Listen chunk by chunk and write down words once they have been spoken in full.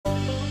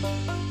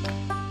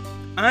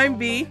I'm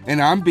B.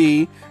 And I'm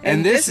B.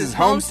 And this is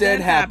Homestead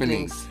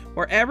Happenings,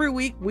 where every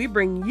week we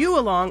bring you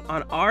along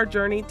on our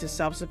journey to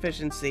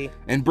self-sufficiency.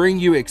 And bring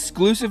you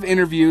exclusive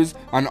interviews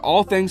on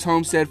all things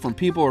homestead from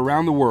people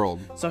around the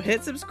world. So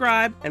hit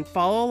subscribe and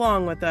follow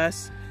along with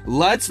us.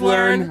 Let's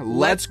learn,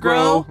 let's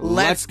grow,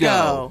 let's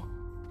go.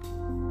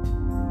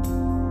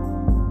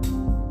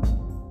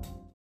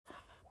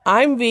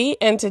 I'm V,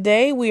 and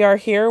today we are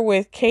here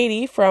with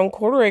Katie from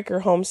Acre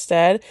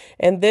Homestead,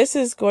 and this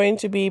is going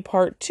to be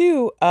part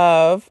 2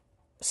 of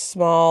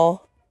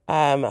small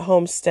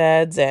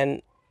homesteads,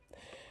 and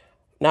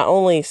not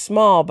only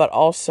small, but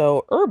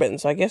also urban.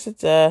 So I guess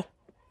it's a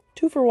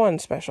 2-for-1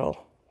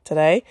 special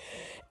today.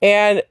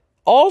 And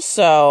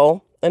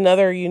also,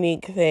 another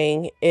unique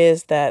thing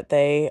is that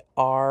they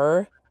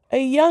are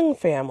a young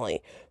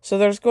family. So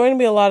there's going to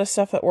be a lot of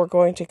stuff that we're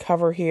going to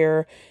cover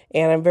here,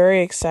 and I'm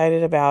very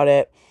excited about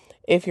it.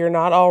 If you're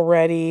not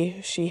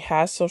already, she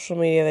has social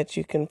media that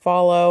you can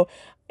follow,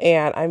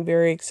 and I'm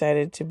very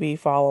excited to be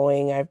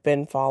following. I've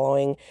been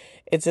following.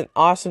 It's an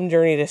awesome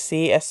journey to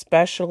see,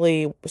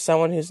 especially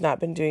someone who's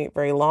not been doing it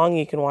very long.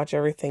 You can watch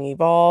everything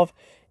evolve.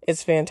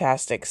 It's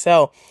fantastic.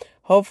 So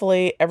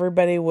hopefully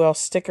everybody will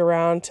stick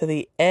around to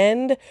the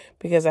end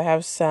because I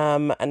have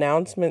some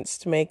announcements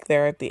to make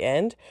there at the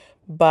end.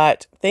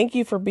 But thank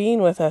you for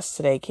being with us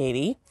today,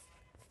 Katie.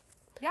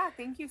 Yeah,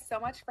 thank you so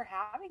much for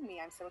having me.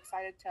 I'm so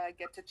excited to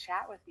get to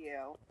chat with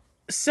you.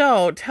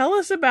 So tell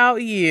us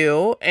about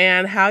you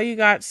and how you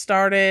got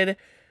started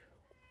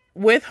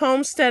with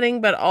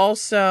homesteading, but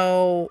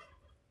also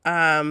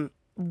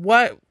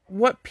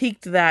what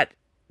piqued that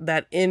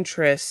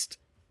interest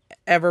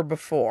ever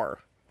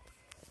before?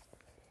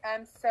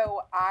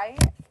 So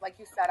like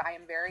you said, I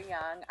am very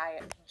young.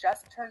 I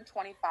just turned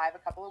 25 a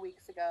couple of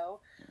weeks ago.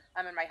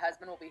 And my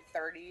husband will be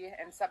 30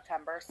 in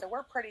September, so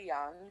we're pretty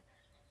young.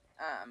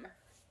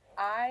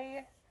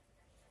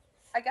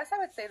 I guess I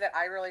would say that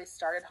I really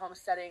started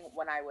homesteading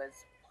when I was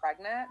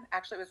pregnant.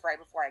 Actually, it was right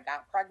before I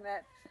got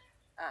pregnant.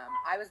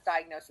 I was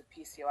diagnosed with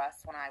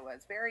PCOS when I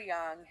was very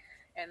young,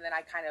 and then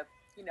I kind of,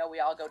 we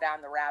all go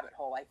down the rabbit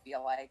hole, I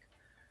feel like,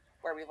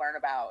 where we learn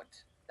about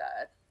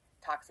the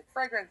toxic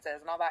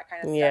fragrances and all that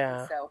kind of stuff.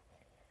 And so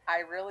I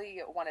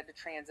really wanted to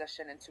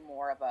transition into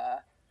more of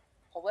a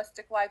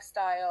holistic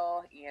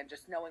lifestyle and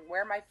just knowing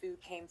where my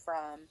food came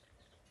from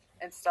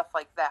and stuff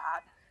like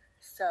that.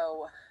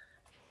 So,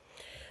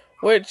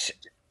 which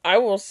I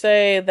will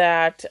say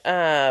that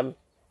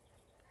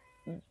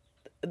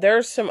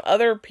there's some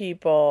other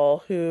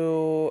people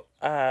who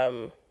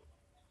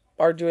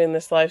are doing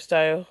this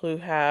lifestyle who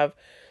have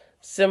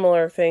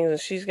similar things, and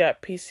she's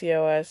got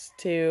PCOS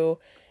too,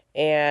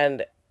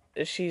 and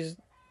she's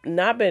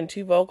not been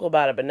too vocal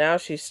about it, but now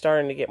she's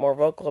starting to get more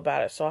vocal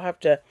about it. So I'll have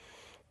to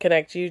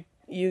connect you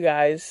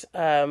guys,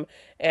 and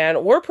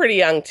we're pretty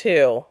young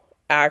too.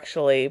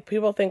 Actually,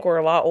 people think we're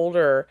a lot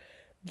older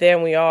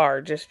than we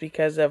are just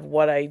because of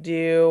what I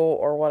do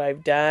or what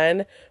I've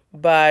done.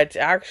 But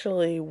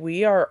actually,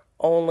 we are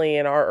only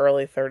in our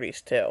early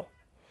 30s too.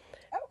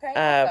 Okay.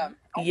 Awesome.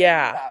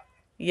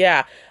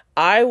 Yeah.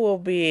 I will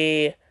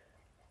be,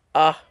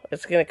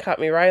 it's going to cut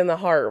me right in the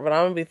heart, but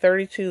I'm going to be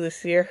 32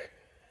 this year.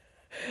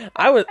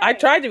 I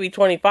tried to be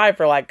 25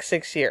 for like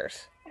 6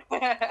 years.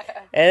 And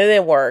it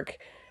didn't work.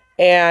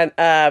 And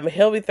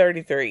he'll be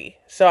 33.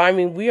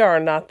 So, we are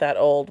not that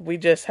old. We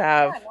just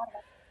have...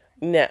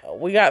 No,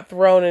 we got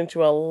thrown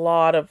into a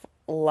lot of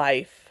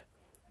life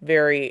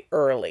very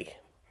early.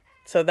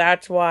 So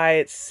that's why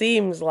it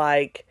seems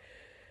like,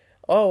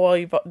 oh, well,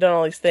 you've done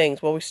all these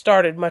things. Well, we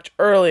started much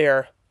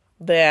earlier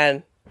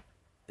than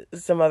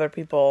some other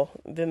people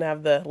didn't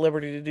have the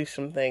liberty to do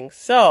some things.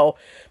 So,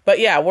 but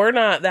yeah, we're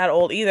not that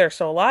old either.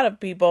 So a lot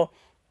of people,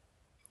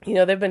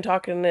 they've been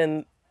talking,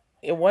 and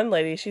one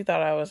lady, she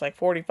thought I was like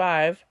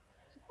 45.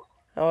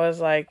 I was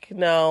like,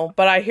 no,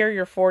 but I hear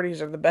your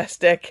 40s are the best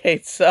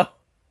decades, so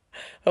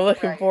I'm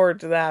looking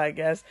forward to that, I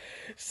guess.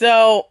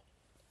 So,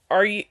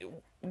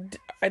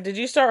 did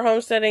you start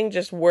homesteading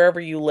just wherever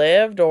you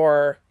lived,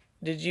 or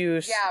did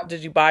you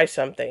buy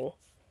something?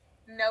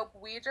 Nope,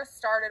 we just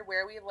started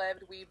where we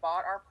lived. We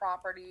bought our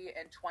property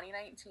in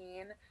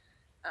 2019.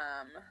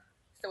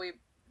 So we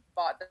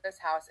bought this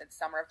house in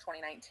summer of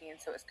 2019,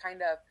 so it's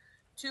kind of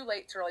too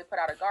late to really put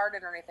out a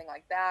garden or anything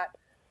like that.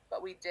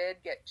 But we did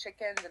get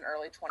chickens in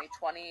early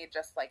 2020,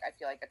 just like I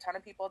feel like a ton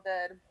of people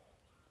did.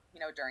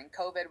 During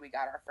COVID, we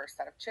got our first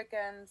set of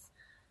chickens,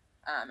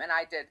 and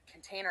I did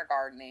container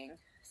gardening.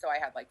 So I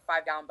had like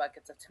 5-gallon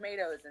buckets of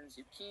tomatoes and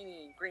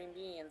zucchini, green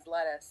beans,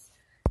 lettuce,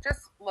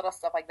 just little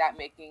stuff like that,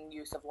 making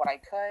use of what I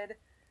could.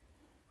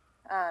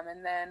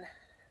 And then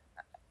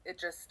it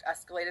just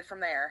escalated from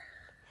there.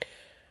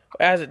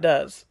 As it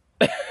does.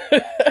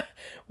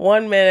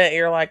 One minute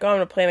you're like, oh, I'm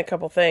going to plant a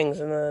couple things.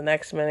 And then the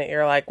next minute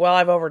you're like, well,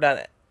 I've overdone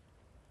it.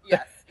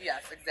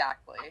 Yes,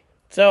 exactly.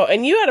 So,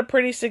 and you had a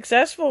pretty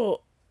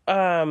successful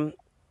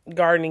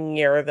gardening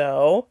year,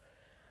 though.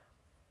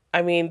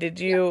 Did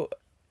you,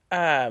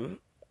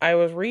 I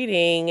was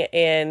reading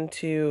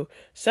into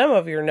some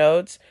of your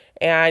notes,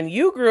 and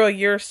you grew a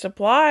year's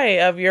supply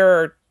of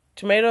your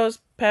tomatoes,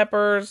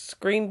 peppers,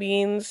 green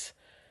beans,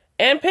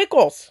 and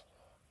pickles.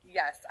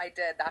 Yes, I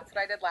did. That's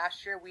what I did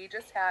last year. We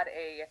just had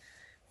a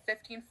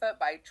 15-foot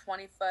by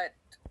 20-foot,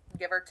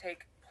 give or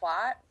take,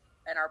 plot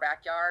in our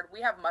backyard.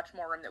 We have much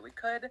more room that we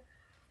could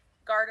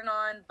garden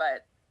on,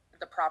 but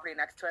the property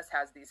next to us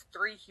has these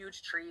 3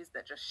 huge trees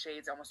that just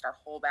shades almost our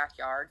whole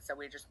backyard. So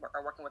we just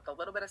are working with the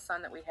little bit of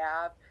sun that we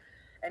have.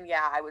 And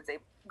yeah, I would say,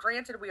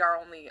 granted, we are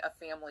only a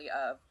family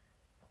of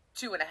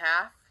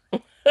 2.5.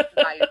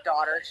 My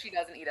daughter, she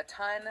doesn't eat a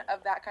ton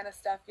of that kind of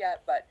stuff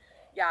yet, but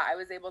yeah, I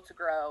was able to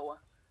grow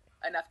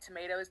enough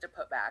tomatoes to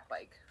put back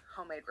like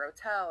homemade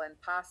rotel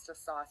and pasta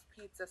sauce,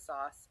 pizza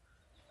sauce.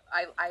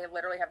 I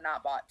literally have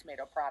not bought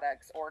tomato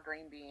products or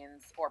green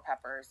beans or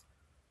peppers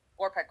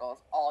or pickles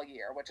all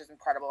year, which is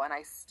incredible. And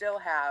I still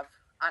have,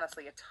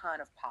 honestly, a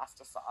ton of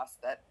pasta sauce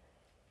that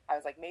I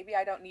was like, maybe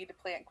I don't need to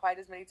plant quite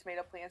as many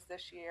tomato plants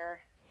this year.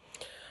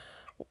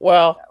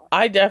 Well, So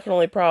I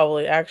definitely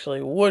probably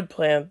actually would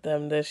plant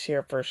them this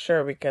year for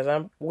sure because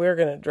we're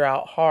gonna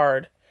drought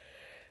hard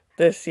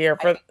this year.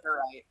 I think you're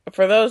right.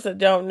 For those that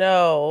don't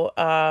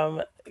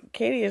know,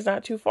 Katie is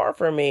not too far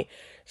from me,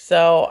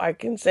 so I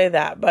can say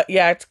that. But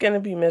yeah, it's gonna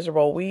be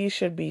miserable. We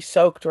should be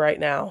soaked right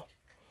now,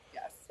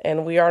 Yes.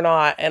 and we are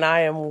not, and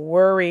I am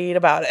worried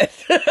about it.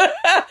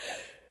 Yes.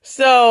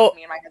 So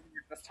Me and my husband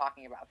were just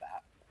talking about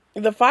that.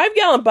 the 5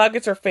 gallon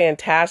buckets are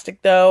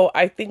fantastic, though.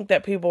 I think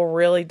that people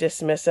really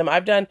dismiss them.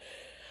 I've done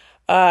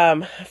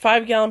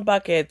 5 gallon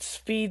buckets,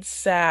 feed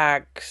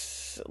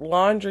sacks,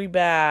 laundry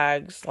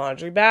bags,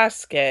 laundry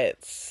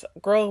baskets,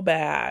 grow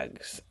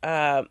bags.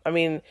 I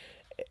mean,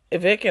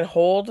 if it can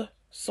hold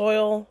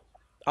soil,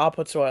 I'll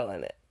put soil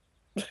in it.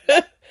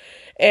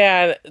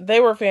 And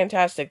they were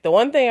fantastic. The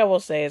one thing I will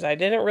say is I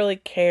didn't really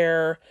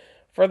care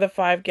for the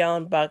 5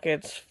 gallon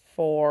buckets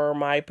for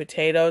my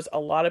potatoes. A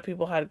lot of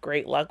people had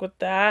great luck with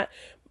that,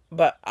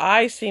 but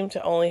I seem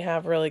to only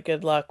have really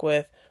good luck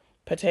with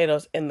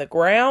potatoes in the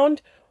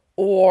ground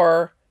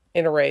or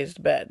in a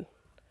raised bed.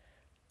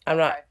 I'm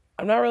not Okay.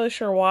 I'm not really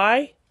sure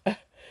why.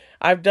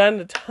 I've done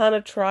a ton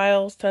of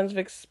trials, tons of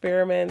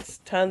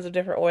experiments, tons of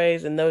different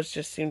ways, and those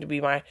just seem to be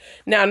my.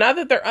 Now, not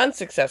that they're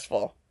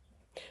unsuccessful,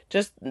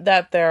 just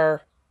that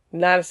they're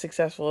not as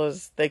successful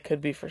as they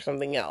could be for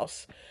something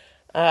else.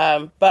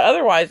 But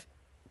otherwise,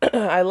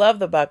 I love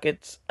the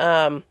buckets.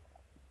 Now,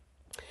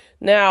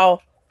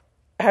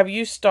 have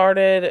you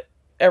started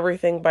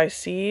everything by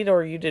seed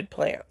or you did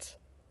plants?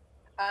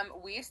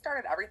 We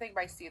started everything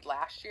by seed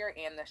last year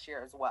and this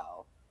year as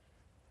well.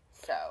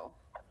 So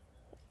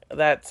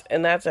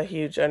That's a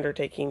huge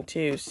undertaking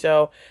too.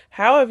 So,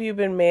 how have you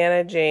been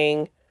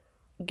managing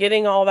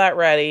getting all that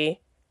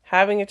ready,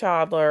 having a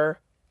toddler,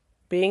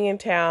 being in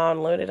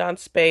town, limited on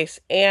space,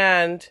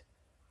 and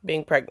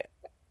being pregnant?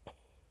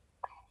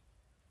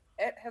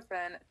 it has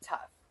been tough.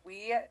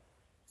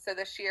 So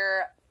this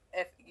year,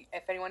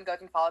 if anyone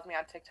goes and follows me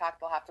on TikTok,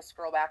 they'll have to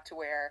scroll back to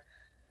where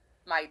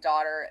my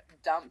daughter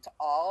dumped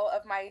all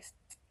of my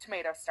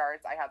tomato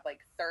starts. I had like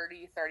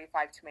 30,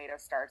 35 tomato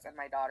starts, and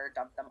my daughter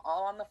dumped them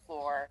all on the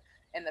floor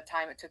in the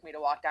time it took me to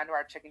walk down to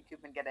our chicken coop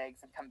and get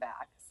eggs and come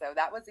back. So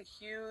that was a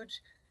huge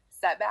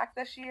setback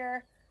this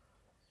year.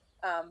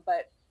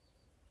 But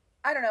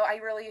I don't know. I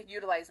really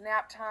utilize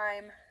nap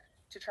time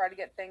to try to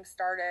get things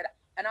started.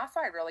 And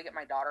also, I really get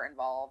my daughter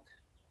involved.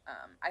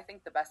 I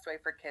think the best way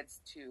for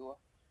kids to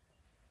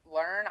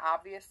learn,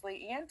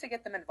 obviously, and to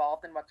get them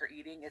involved in what they're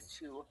eating is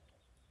to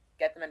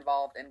get them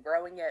involved in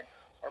growing it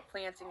or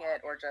planting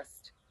it or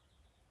just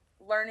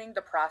learning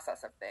the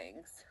process of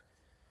things.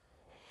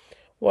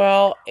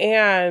 Well,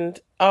 and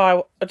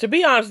to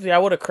be honest with you, I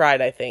would have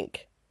cried, I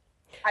think.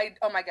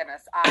 Oh my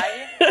goodness,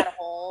 I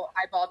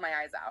bawled my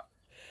eyes out.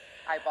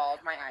 I bawled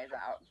my eyes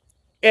out.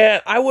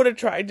 And I would have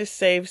tried to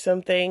save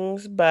some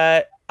things,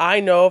 but I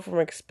know from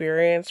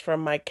experience from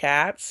my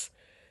cats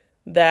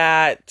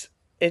that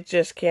it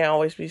just can't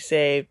always be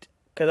saved.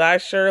 Because I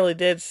surely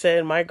did sit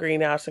in my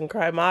greenhouse and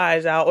cry my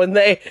eyes out when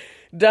they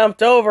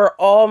dumped over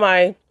all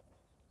my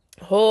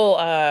whole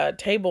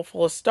table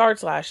full of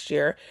starts last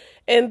year.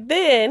 And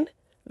then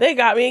they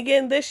got me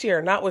again this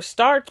year. Not with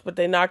starts, but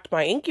they knocked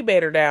my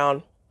incubator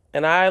down.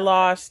 And I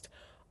lost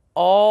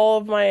all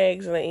of my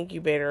eggs in the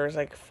incubator. It was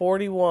like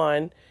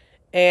 41.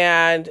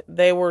 And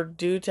they were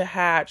due to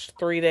hatch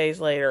 3 days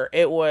later.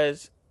 It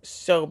was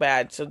so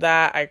bad. So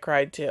that I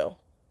cried too.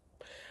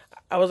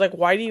 I was like,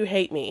 why do you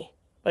hate me?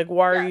 Like,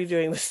 why are you Yes.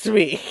 doing this to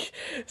me?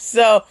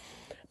 So,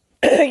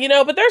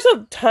 but there's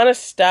a ton of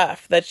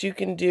stuff that you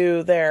can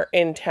do there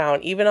in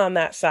town, even on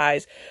that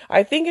size.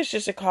 I think it's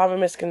just a common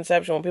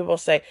misconception when people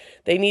say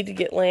they need to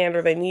get land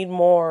or they need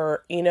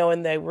more,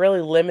 and they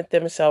really limit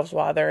themselves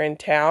while they're in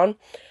town.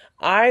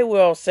 I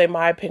will say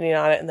my opinion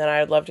on it, and then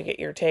I'd love to get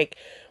your take.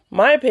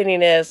 My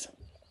opinion is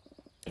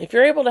if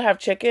you're able to have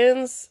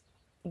chickens,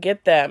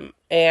 get them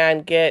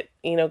and get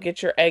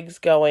your eggs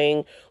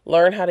going,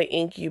 learn how to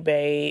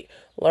incubate,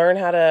 learn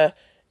how to,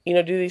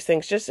 do these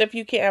things. Just if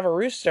you can't have a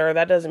rooster,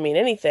 that doesn't mean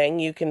anything.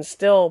 You can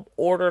still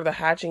order the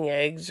hatching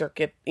eggs or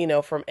get,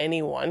 from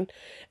anyone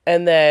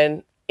and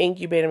then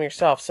incubate them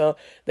yourself. So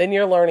then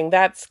you're learning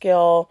that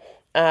skill.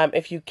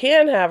 If you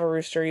can have a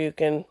rooster, you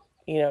can,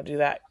 do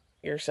that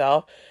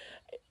yourself.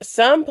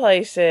 Some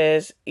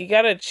places you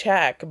got to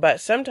check,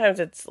 but sometimes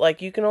it's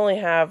like you can only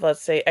have,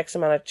 let's say, X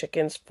amount of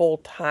chickens full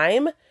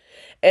time,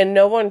 and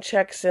no one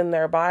checks in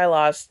their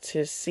bylaws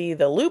to see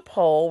the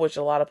loophole, which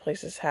a lot of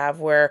places have,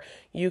 where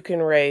you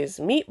can raise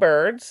meat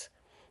birds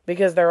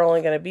because they're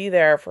only going to be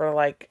there for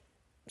like,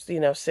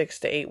 6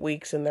 to 8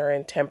 weeks, and they're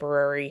in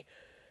temporary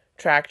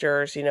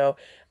tractors.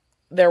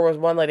 There was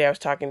one lady I was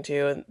talking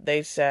to, and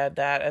they said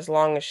that as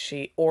long as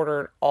she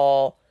ordered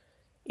all,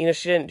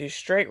 she didn't do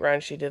straight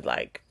runs, she did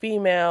like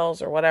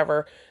females or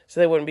whatever, so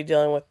they wouldn't be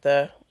dealing with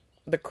the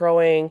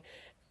crowing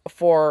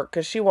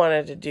because she didn't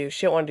want to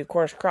do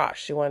Cornish cross.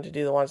 She wanted to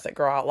do the ones that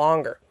grow out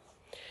longer.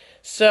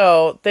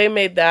 So they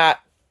made that,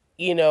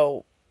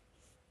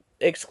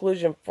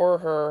 exclusion for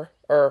her,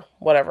 or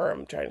whatever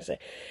I'm trying to say.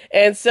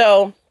 And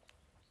so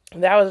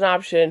that was an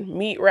option.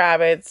 Meat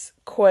rabbits,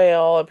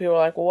 quail, and people were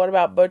like, well, what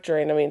about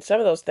butchering? I mean, some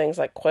of those things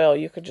like quail,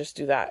 you could just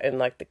do that in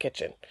like the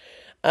kitchen.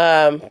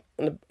 And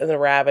the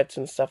rabbits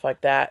and stuff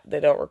like that, they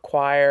don't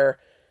require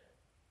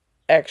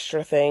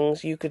extra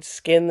things. You could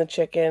skin the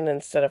chicken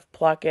instead of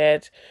pluck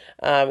it.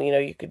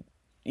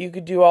 You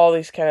could do all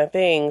these kind of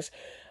things.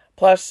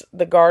 Plus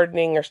the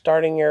gardening or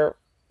starting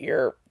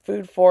your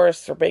food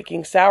forests or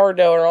baking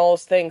sourdough and all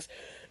those things.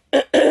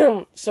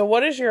 So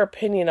what is your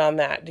opinion on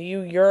that? Do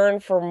you yearn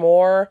for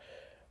more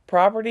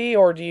property,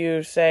 or do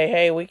you say,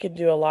 hey, we could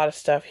do a lot of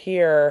stuff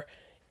here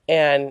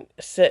and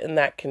sit in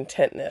that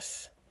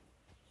contentness?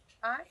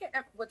 I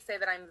would say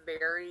that I'm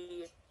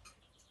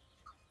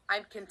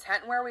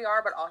content where we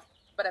are,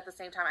 but at the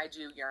same time, I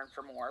do yearn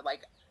for more.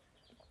 Like,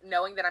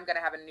 knowing that I'm going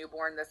to have a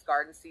newborn this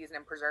garden season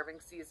and preserving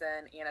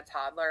season and a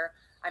toddler,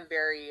 I'm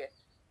very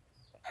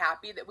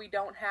happy that we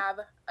don't have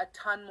a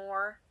ton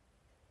more,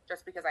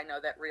 just because I know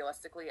that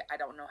realistically, I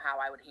don't know how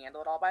I would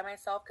handle it all by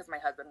myself, because my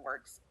husband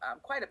works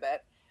quite a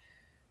bit.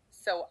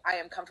 So I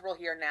am comfortable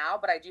here now,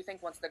 but I do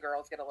think once the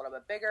girls get a little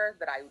bit bigger,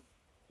 that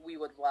we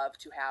would love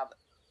to have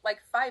like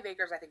 5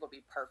 acres. I think would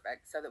be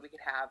perfect, so that we could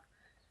have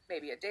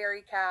maybe a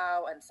dairy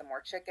cow and some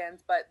more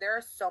chickens. But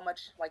there's so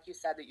much, like you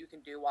said, that you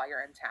can do while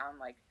you're in town.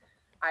 Like,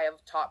 I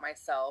have taught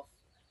myself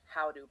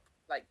how to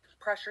like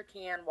pressure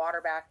can,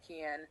 water bath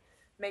can,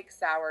 make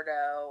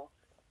sourdough,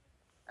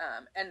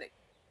 and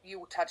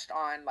you touched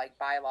on like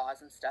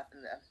bylaws and stuff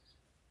in the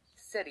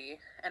city,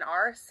 and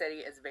our city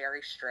is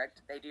very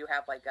strict. They do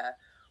have like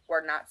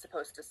we're not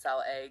supposed to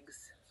sell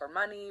eggs for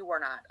money. We're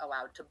not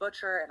allowed to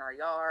butcher in our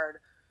yard.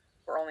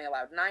 We're only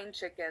allowed 9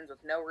 chickens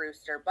with no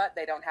rooster, but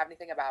they don't have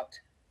anything about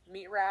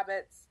meat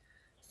rabbits.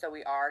 So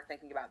we are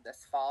thinking about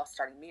this fall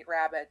starting meat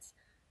rabbits.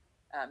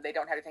 They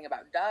don't have anything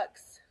about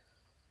ducks.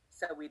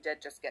 So we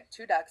did just get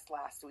 2 ducks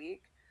last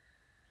week.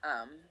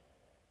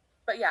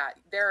 But yeah,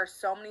 there are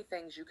so many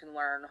things you can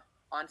learn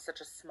on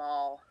such a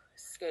small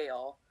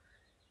scale,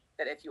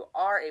 that if you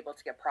are able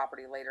to get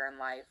property later in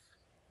life,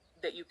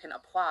 that you can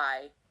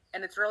apply.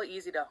 And it's really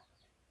easy to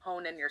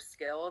hone in your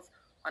skills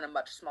on a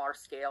much smaller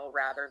scale,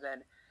 rather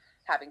than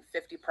having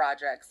 50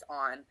 projects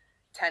on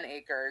 10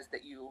 acres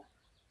that you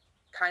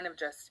kind of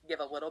just give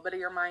a little bit of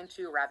your mind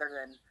to, rather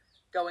than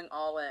going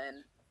all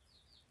in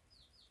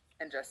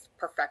and just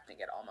perfecting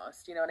it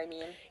almost. You know what I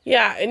mean?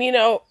 Yeah,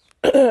 and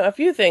a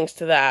few things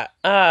to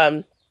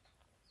that.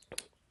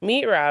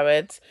 Meat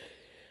rabbits,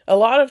 a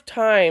lot of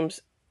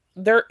times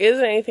there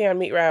isn't anything on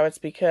meat rabbits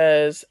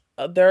because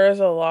there is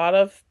a lot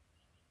of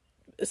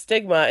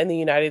stigma in the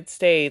United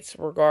States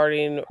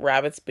regarding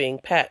rabbits being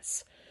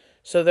pets.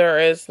 So there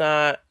is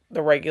not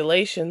the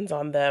regulations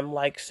on them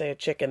like, say, a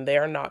chicken. They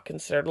are not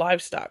considered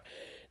livestock.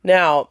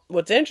 Now,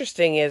 what's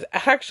interesting is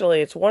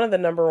actually it's one of the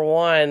number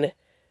one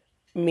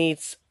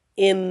meats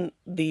in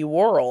the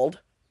world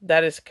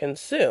that is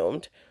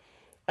consumed,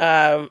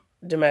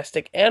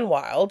 domestic and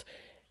wild,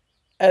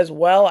 as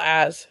well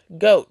as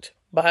goat.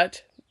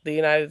 But the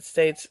United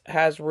States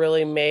has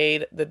really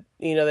made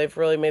they've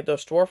really made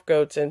those dwarf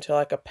goats into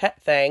like a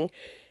pet thing,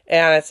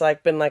 and it's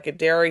like been like a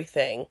dairy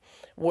thing.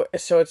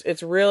 So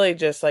it's really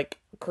just like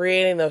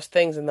creating those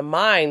things in the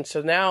mind.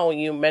 So now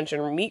you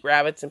mention meat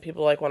rabbits and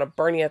people like want to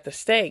burn you at the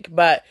stake,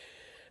 but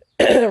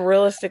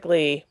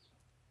realistically,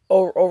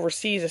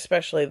 overseas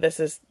especially, this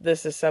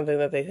is something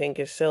that they think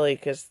is silly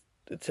because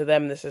to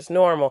them this is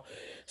normal.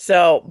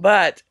 So,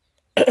 but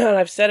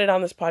I've said it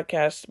on this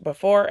podcast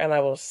before, and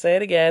I will say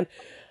it again.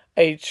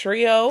 A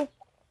trio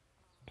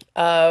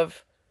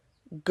of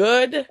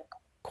good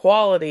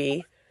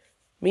quality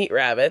meat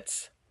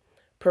rabbits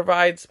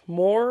provides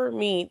more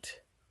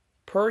meat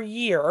per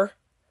year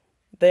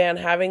than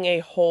having a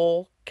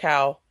whole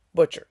cow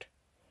butchered.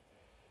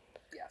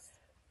 Yes.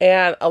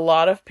 And a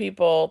lot of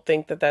people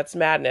think that that's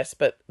madness,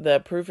 but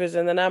the proof is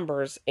in the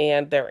numbers,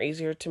 and they're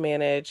easier to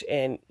manage,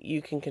 and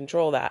you can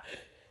control that.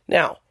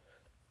 Now,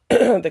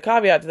 the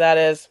caveat to that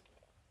is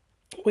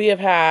we have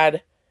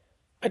had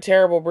a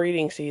terrible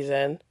breeding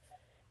season,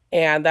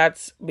 and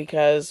that's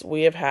because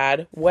we have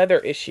had weather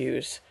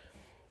issues,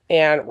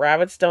 and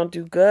rabbits don't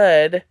do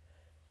good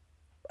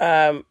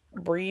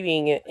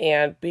breeding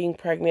and being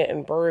pregnant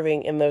and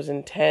birthing in those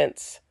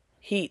intense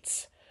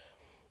heats.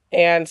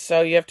 And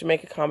so you have to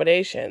make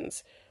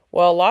accommodations.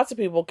 Well, lots of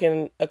people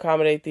can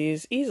accommodate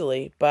these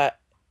easily, but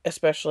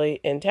especially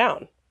in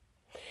town.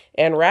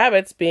 And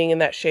rabbits being in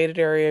that shaded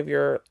area of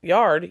your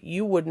yard,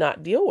 you would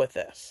not deal with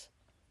this.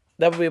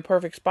 That would be a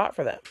perfect spot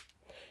for them.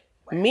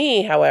 Right.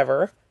 Me,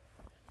 however,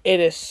 it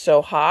is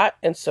so hot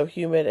and so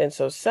humid and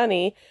so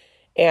sunny,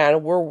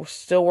 and we're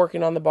still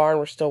working on the barn,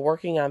 we're still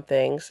working on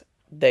things,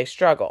 they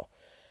struggle.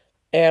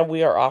 And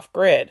we are off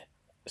grid.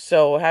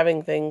 So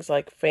having things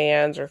like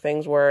fans or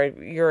things where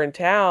you're in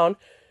town,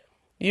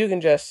 you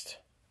can just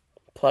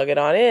plug it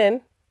on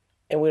in,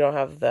 and we don't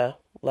have the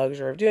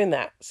luxury of doing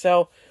that.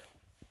 So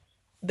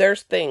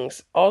there's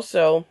things.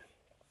 Also,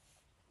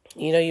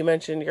 you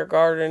mentioned your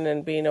garden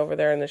and being over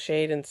there in the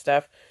shade and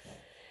stuff.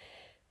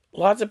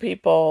 Lots of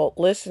people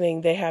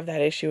listening, they have that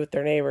issue with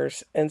their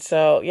neighbors. And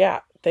so,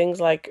 yeah, things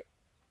like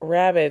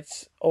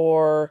rabbits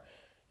or,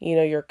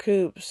 your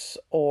coops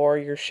or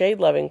your shade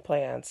loving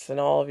plants and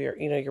all of your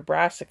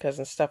brassicas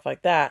and stuff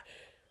like that.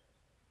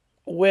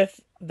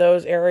 With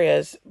those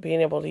areas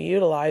being able to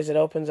utilize, it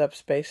opens up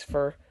space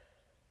for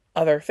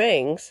other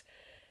things.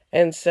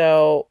 And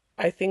so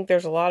I think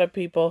there's a lot of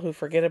people who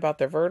forget about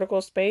their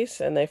vertical space,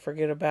 and they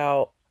forget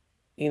about,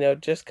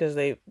 just because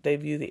they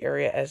view the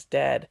area as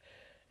dead.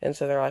 And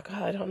so they're like,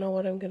 oh, I don't know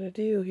what I'm going to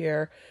do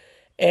here.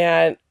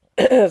 And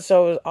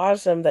so it was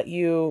awesome that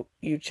you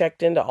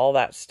checked into all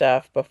that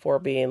stuff before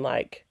being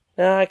like,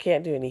 no, I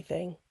can't do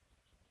anything.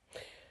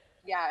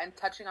 Yeah, and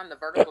touching on the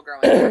vertical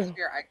growing, last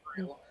year I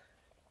grew,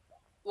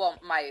 well,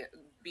 my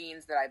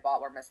beans that I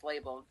bought were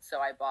mislabeled, so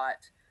I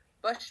bought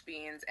bush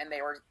beans, and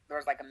there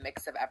was like a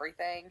mix of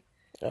everything.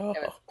 It was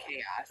Oh.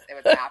 chaos. It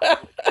was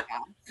absolute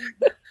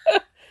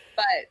chaos.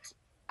 But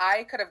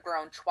I could have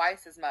grown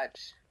twice as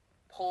much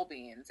pole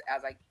beans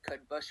as I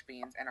could bush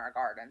beans in our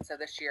garden. So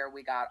this year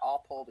we got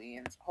all pole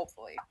beans.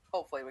 Hopefully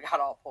we got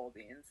all pole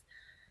beans,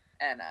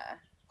 and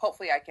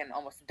hopefully I can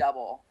almost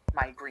double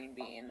my green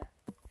bean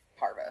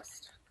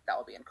harvest. That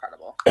will be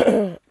incredible.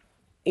 I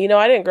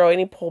didn't grow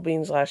any pole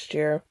beans last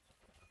year.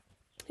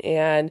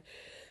 And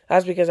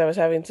that's because I was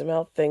having some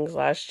health things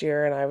last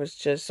year, and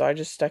I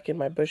just stuck in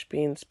my bush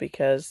beans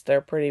because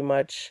they're pretty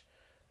much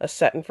a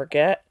set and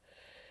forget.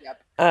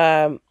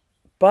 Yep.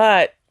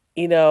 But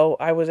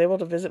I was able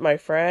to visit my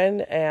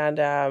friend,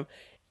 and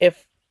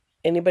if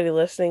anybody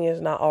listening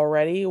is not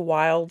already,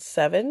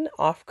 Wild7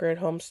 Off Grid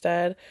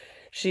Homestead,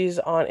 she's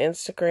on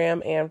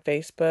Instagram and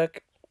Facebook,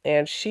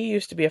 and she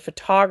used to be a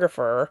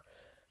photographer,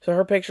 so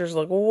her pictures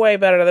look way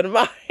better than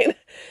mine.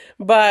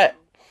 But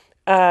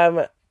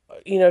um,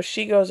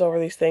 she goes over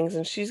these things,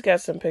 and she's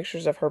got some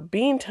pictures of her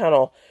bean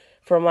tunnel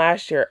from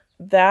last year.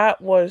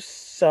 That was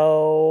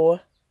so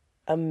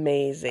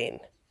amazing.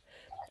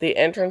 The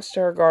entrance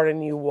to her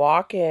garden, you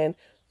walk in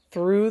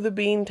through the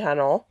bean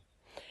tunnel,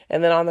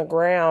 and then on the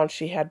ground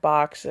she had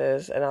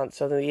boxes, and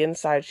so the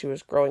inside she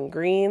was growing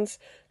greens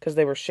because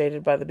they were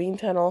shaded by the bean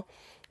tunnel,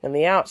 and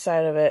the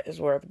outside of it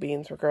is where the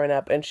beans were growing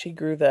up. And she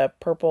grew the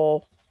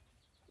purple,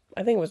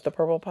 I think it was the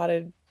purple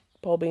potted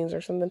pole beans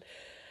or something,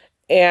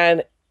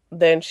 and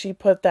then she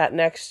put that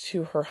next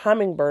to her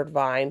hummingbird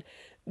vine.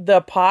 The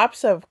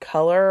pops of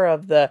color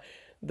of the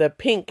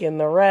pink and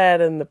the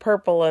red and the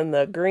purple and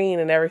the green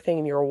and everything,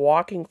 and you're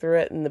walking through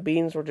it, and the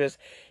beans were just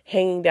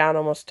hanging down,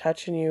 almost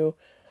touching you.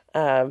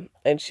 And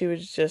she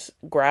was just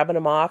grabbing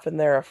them off, and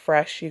they're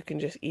fresh. You can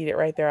just eat it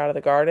right there out of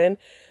the garden.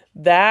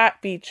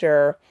 That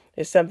feature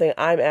is something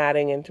I'm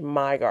adding into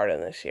my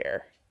garden this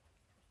year.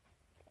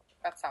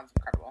 That sounds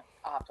incredible.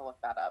 I'll have to look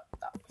that up.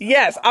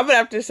 Yes, I'm gonna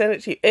have to send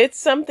it to you. It's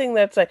something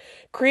that's like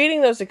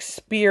creating those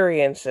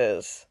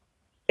experiences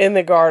in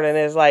the garden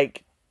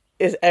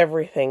is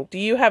everything. Do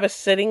you have a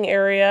sitting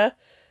area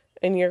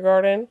in your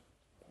garden?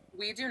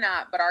 We do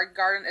not, but our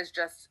garden is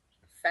just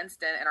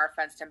fenced in our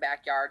fenced in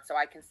backyard, so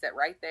I can sit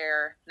right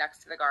there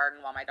next to the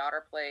garden while my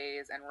daughter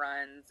plays and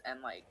runs,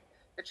 and like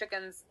the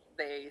chickens,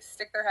 they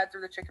stick their head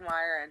through the chicken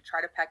wire and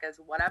try to peck us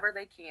whenever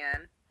they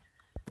can.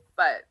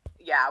 But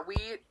yeah, we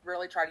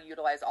really try to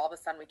utilize all the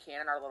sun we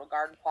can in our little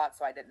garden plot,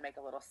 so I didn't make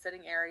a little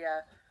sitting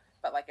area.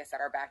 But like I said,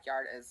 our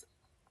backyard is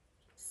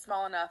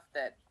small enough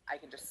that I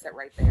can just sit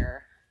right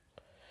there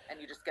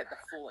and you just get the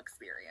full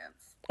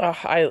experience. Oh,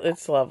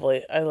 it's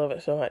lovely. I love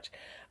it so much.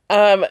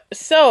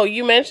 So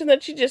you mentioned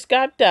that you just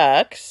got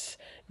ducks.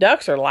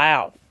 Ducks are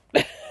loud.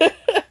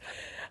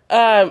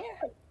 um,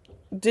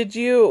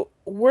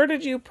 where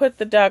did you put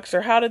the ducks,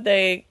 or how did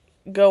they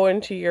go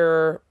into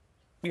your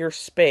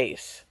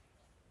space?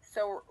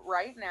 So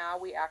right now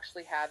we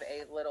actually have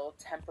a little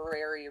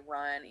temporary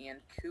run and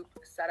coop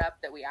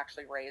setup that we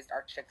actually raised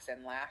our chicks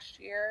in last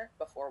year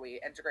before we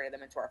integrated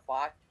them into our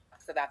flock.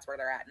 So that's where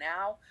they're at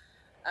now.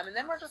 And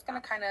then we're just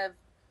going to kind of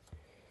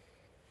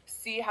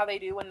see how they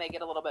do when they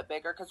get a little bit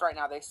bigger, because right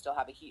now they still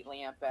have a heat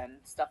lamp and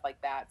stuff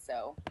like that.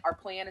 So our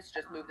plan is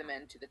to just move them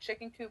into the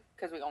chicken coop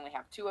because we only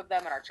have two of them,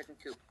 and our chicken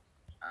coop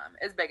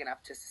is big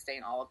enough to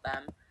sustain all of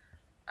them.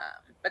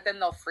 But then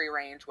they'll free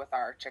range with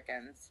our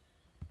chickens.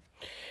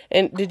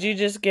 And did you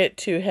just get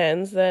two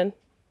hens then?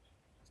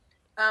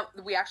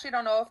 We actually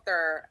don't know if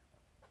they're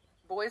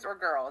boys or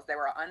girls. They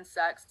were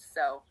unsexed,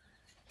 so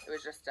it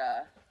was just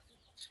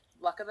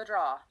luck of the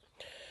draw.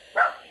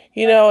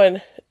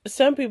 And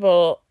some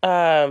people,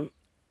 and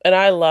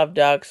I love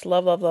ducks,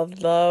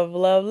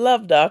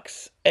 love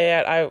ducks,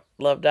 and I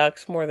love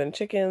ducks more than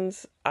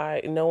chickens.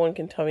 No one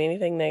can tell me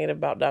anything negative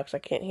about ducks. I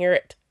can't hear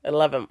it. I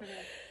love them.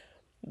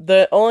 Mm-hmm.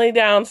 The only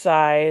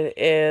downside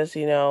is,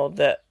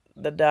 that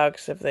the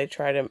ducks,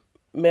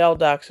 male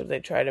ducks, if they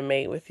try to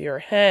mate with your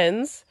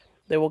hens,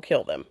 they will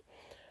kill them,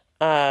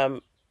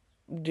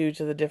 due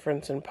to the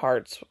difference in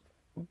parts.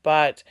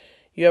 But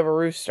you have a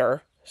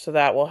rooster, so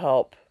that will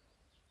help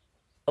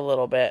a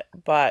little bit.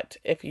 But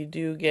if you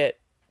do get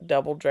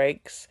double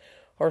drakes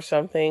or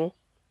something,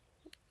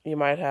 you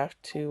might have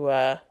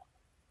to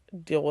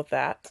deal with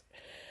that.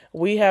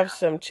 We have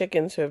some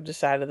chickens who have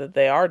decided that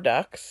they are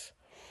ducks,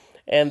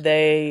 and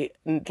they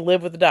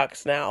live with the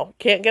ducks now.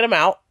 Can't get them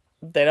out.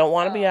 They don't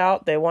want to be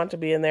out. They want to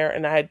be in there.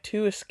 And I had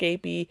 2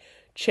 escapee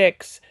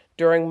chicks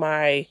during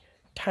my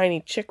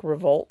tiny chick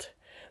revolt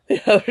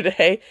the other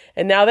day,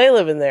 and now they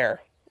live in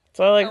there.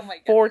 So I have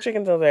 4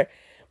 chickens over there.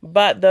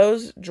 But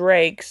those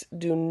drakes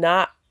do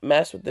not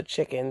mess with the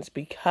chickens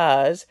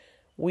because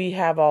we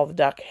have all the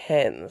duck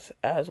hens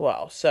as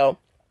well. So,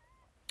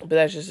 but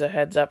that's just a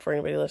heads up for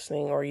anybody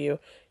listening, or you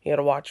got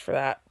to watch for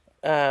that.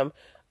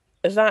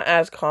 It's not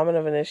as common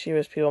of an issue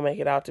as people make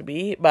it out to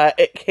be, but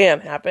it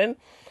can happen.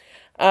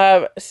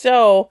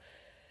 So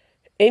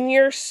in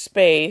your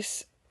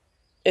space,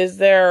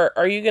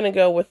 are you going to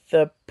go with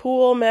the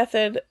pool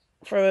method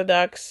for the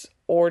ducks,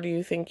 or do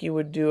you think you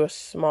would do a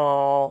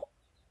small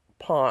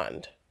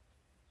pond?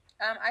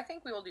 I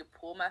think we will do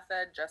pool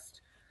method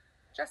just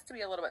to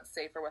be a little bit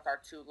safer with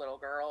our 2 little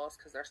girls,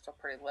 because they're still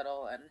pretty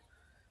little, and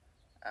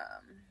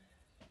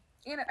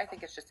I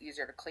think it's just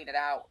easier to clean it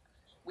out.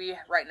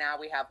 Right now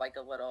we have like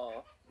a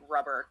little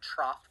rubber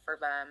trough for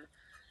them,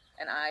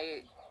 and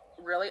I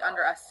really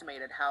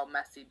underestimated how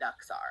messy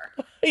ducks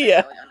are.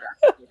 Yeah. I really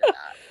underestimated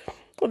that.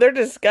 Well, they're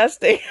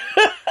disgusting.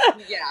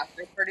 Yeah,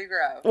 they're pretty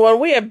gross. Well,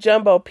 we have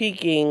jumbo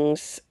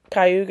Pekings,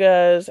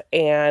 Cayugas,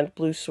 and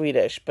blue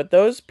Swedish, but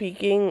those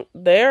Peking,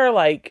 they're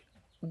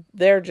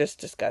just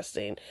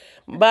disgusting.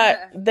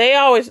 But they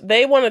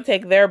want to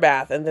take their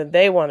bath, and then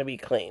they want to be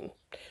clean,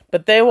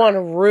 but they want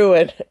to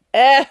ruin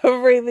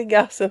everything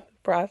else in the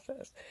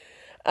process.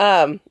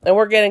 And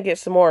we're gonna get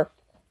some more.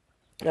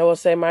 I will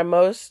say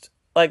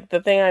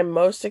the thing I'm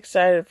most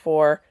excited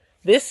for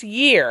this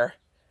year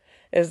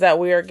is that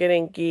we are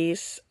getting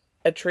geese,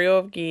 a trio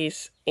of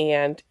geese,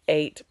 and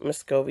 8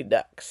 Muscovy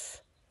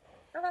ducks.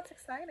 Oh, that's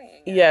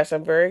exciting. Yes,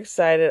 I'm very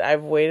excited.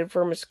 I've waited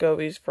for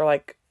Muscovies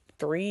for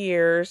 3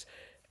 years.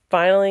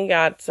 Finally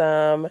got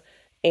some,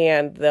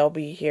 and they'll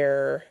be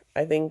here,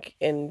 I think,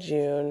 in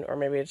June, or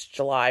maybe it's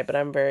July, but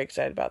I'm very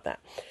excited about that.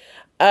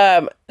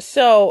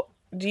 So,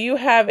 do you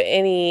have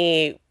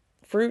any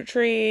fruit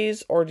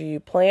trees, or do you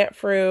plant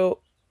fruit,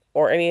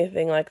 or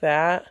anything like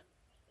that?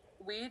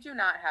 We do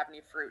not have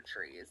any fruit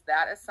trees.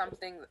 That is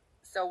something.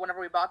 So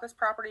whenever we bought this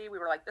property, we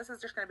were like, this is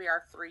just going to be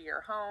our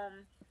 3-year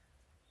home.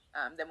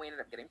 Then we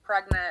ended up getting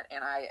pregnant,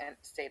 and I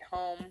stayed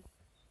home.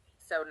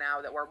 So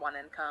now that we're one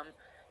income,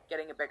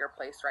 getting a bigger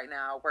place right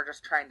now, we're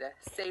just trying to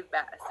save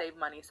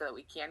money so that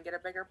we can get a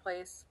bigger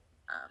place.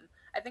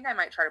 I think I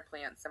might try to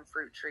plant some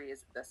fruit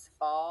trees this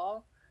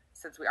fall,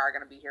 since we are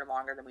going to be here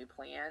longer than we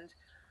planned.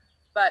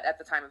 But at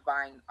the time of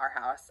buying our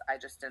house, I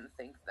just didn't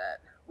think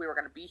that we were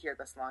going to be here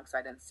this long, so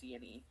I didn't see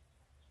any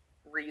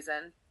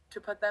reason to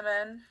put them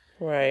in.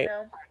 Right.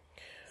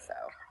 So.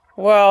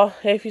 Well,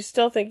 if you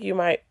still think you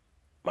might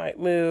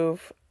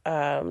move,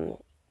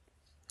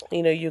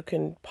 you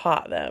can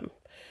pot them.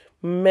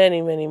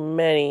 Many, many,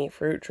 many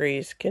fruit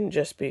trees can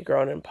just be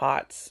grown in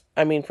pots.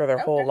 I mean, for their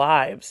whole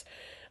lives.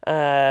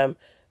 And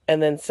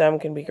then some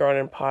can be grown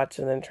in pots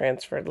and then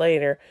transferred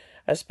later,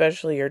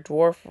 especially your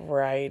dwarf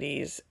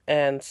varieties.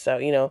 And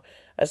so,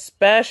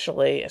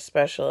 especially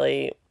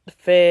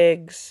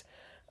figs,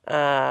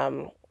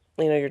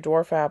 your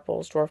dwarf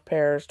apples, dwarf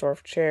pears,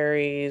 dwarf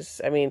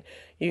cherries. I mean,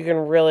 you can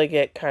really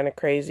get kind of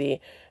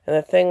crazy. And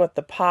the thing with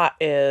the pot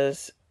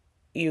is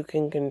you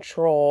can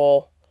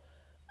control,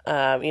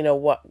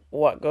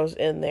 what goes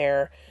in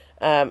there.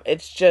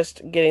 It's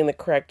just getting the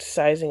correct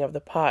sizing of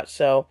the pot.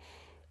 So,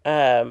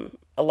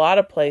 a lot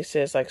of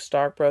places like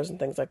Stark Bros and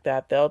things like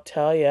that, they'll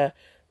tell you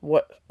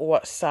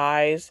what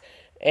size.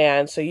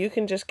 And so you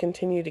can just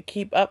continue to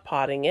keep up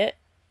potting it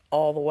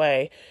all the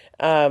way.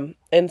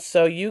 And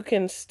so you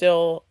can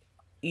still,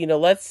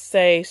 let's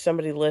say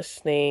somebody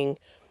listening,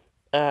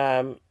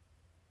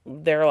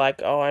 they're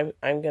like, oh,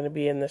 I'm going to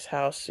be in this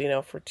house,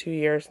 for 2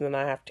 years and then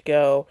I have to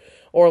go.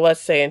 Or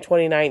let's say in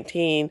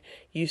 2019,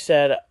 you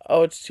said,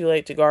 oh, it's too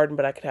late to garden,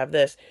 but I could have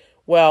this.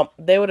 Well,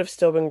 they would have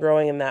still been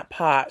growing in that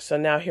pot. So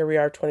now here we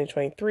are,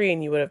 2023,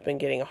 and you would have been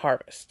getting a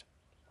harvest.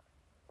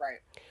 Right.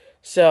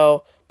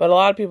 So, but a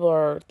lot of people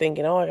are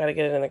thinking, oh, I got to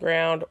get it in the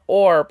ground.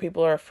 Or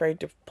people are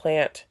afraid to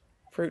plant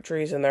fruit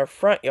trees in their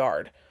front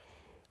yard.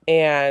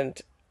 And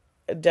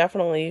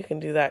definitely you can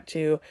do that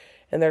too.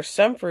 And there's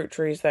some fruit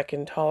trees that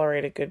can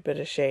tolerate a good bit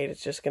of shade.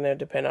 It's just going to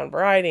depend on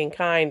variety and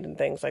kind and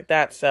things like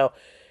that. So,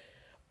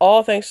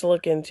 all things to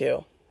look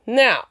into.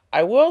 Now,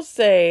 I will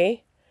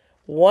say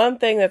one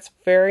thing that's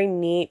very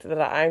neat that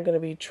I'm going to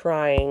be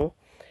trying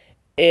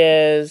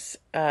is,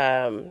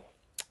 oh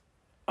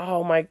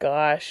my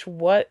gosh,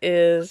 what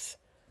is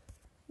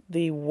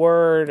the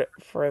word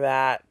for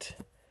that?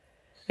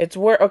 It's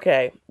where,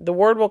 okay, the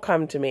word will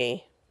come to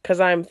me because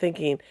I'm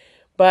thinking,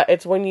 but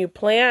it's when you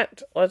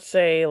plant, let's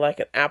say,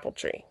 like an apple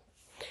tree,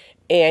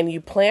 and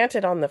you plant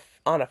it on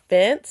a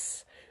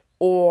fence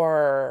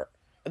or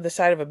the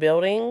side of a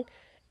building,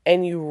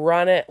 and you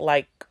run it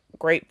like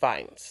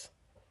grapevines,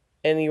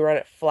 and you run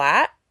it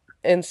flat.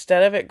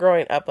 Instead of it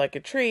growing up like a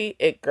tree,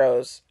 it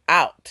grows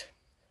out,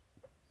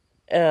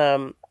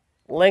 um,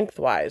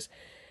 lengthwise.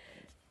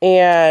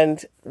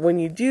 And when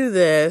you do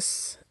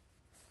this,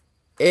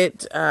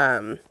 it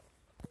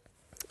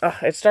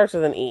starts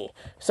with an E.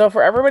 So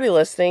for everybody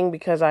listening,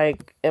 because I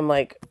am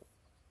like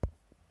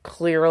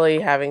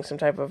clearly having some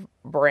type of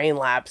brain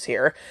lapse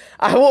here,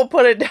 I will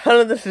put it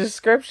down in the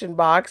description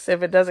box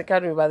if it doesn't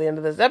come to me by the end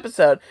of this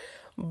episode.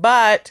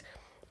 But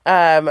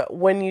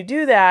when you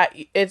do that,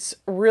 it's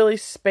really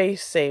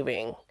space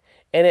saving,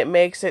 and it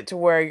makes it to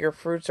where your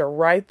fruits are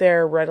right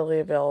there, readily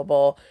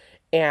available,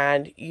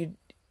 and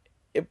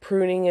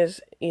pruning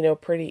is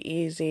pretty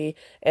easy,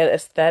 and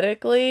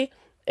aesthetically,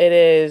 it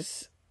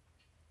is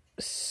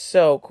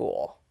so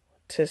cool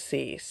to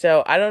see.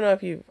 So I don't know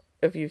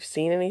if you've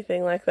seen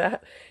anything like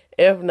that.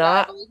 If Yeah, I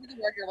not, believe the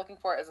word you're looking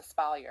for is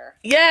espalier.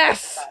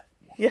 yes, But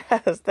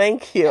yes,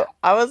 thank you. yeah,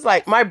 I was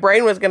like, yes. my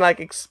brain was gonna like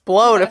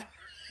explode.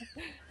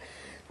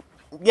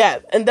 Yeah,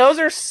 and those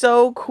are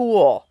so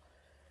cool.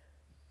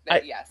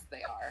 I Yes,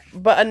 they are.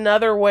 But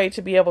another way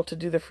to be able to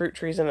do the fruit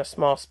trees in a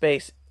small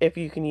space if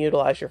you can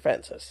utilize your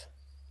fences.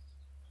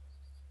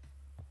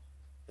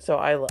 So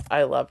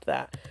I loved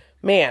that.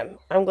 Man,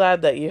 I'm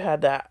glad that you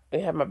had that. You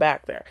had my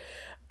back there.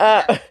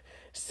 Yes. Uh,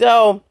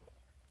 so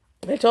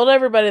I told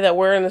everybody that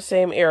we're in the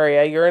same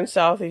area. You're in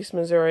Southeast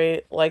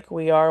Missouri, like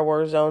we are.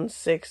 We're Zone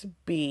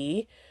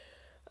 6B.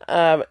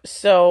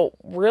 So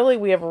really,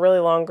 we have a really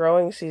long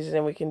growing season,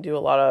 and we can do a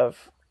lot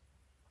of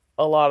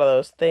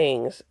those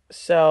things.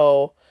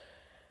 So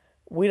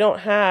we're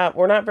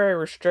not very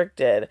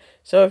restricted.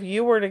 So if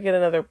you were to get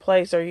another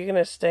place, are you going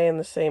to stay in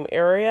the same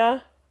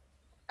area?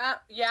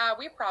 Yeah,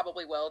 we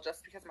probably will,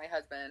 just because my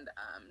husband,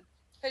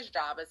 his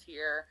job is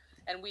here,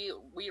 and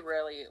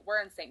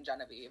we're in St.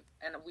 Genevieve,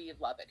 and we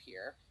love it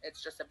here.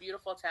 It's just a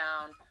beautiful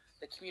town.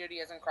 The community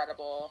is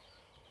incredible.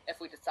 If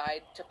we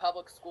decide to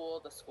public school,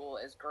 the school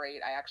is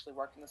great. I actually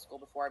worked in the school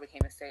before I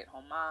became a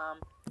stay-at-home mom,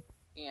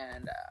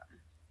 and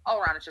all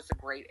around, it's just a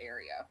great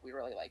area. We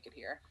really like it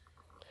here.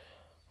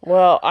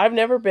 Well, I've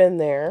never been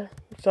there,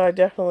 so I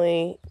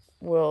definitely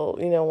will,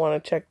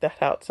 want to check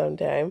that out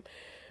sometime.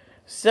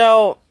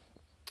 So,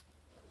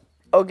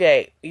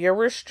 okay, you're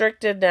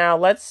restricted now.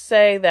 Let's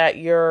say that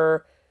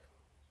you're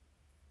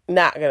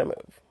not going to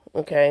move,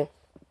 okay?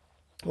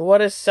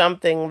 What is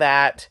something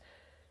that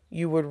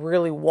you would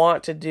really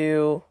want to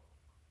do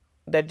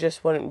that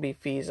just wouldn't be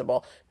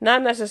feasible?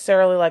 Not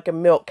necessarily like a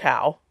milk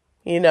cow,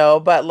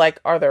 but like,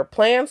 are there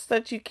plants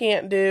that you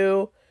can't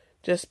do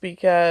just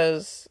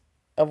because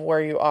of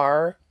where you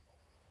are?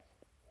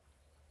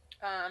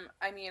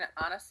 I mean,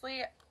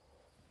 honestly,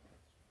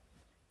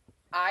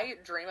 I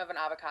dream of an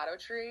avocado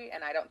tree,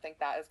 and I don't think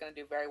that is going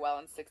to do very well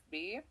in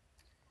 6B.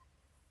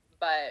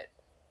 But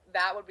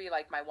that would be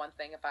like my one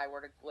thing. If I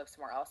were to live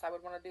somewhere else, I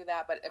would want to do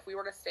that. But if we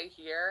were to stay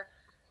here,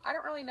 I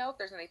don't really know if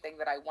there's anything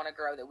that I want to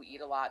grow that we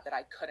eat a lot that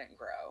I couldn't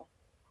grow.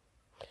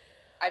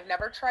 I've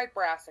never tried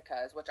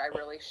brassicas, which I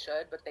really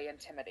should, but they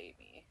intimidate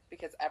me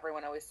because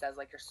everyone always says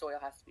like your soil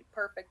has to be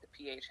perfect, the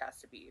pH has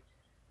to be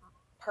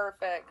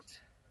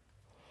perfect.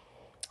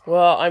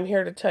 Well, I'm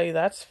here to tell you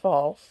that's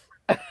false.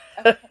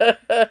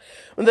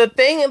 The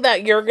thing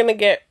that you're gonna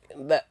get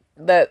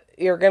that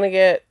you're gonna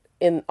get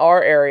in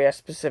our area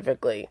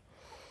specifically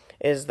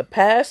is the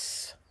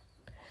pests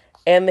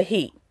and the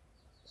heat.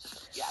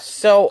 Yes.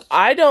 So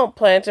I don't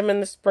plant them in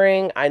the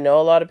spring. I know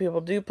a lot of people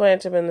do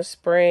plant them in the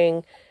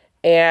spring,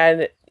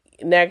 and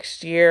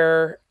next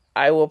year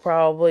I will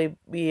probably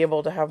be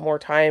able to have more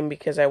time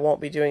because I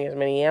won't be doing as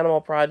many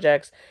animal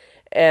projects,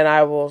 and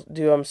I will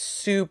do them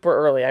super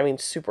early. I mean,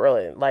 super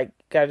early. Like,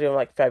 gotta do them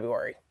like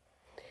February.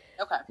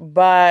 Okay.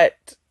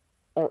 But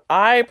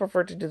I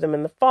prefer to do them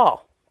in the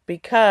fall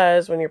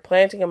because when you're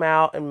planting them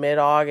out in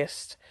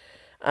mid-August,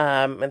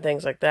 and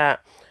things like that,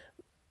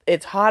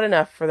 it's hot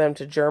enough for them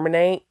to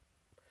germinate,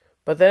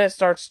 but then it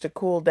starts to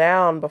cool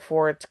down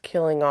before it's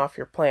killing off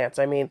your plants.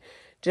 I mean,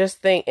 just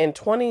think in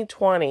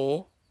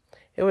 2020,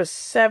 it was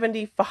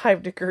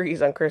 75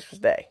 degrees on Christmas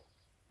Day.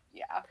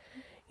 Yeah.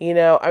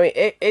 I mean,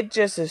 it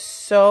just is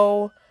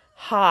so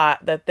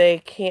hot that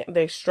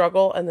they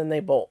struggle and then they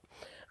bolt.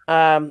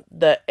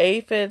 The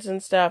aphids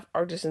and stuff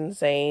are just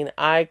insane.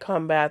 I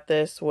combat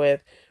this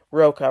with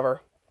row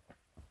cover.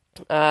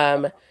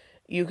 Um,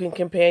 you can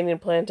companion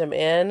plant them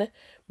in,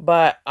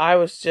 but I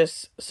was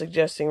just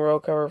suggesting row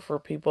cover for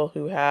people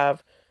who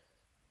have,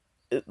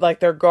 like,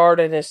 their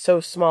garden is so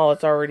small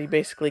it's already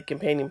basically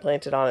companion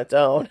planted on its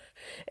own,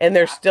 and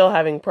they're Yeah. still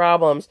having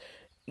problems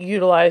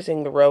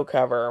utilizing the row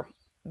cover.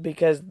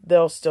 because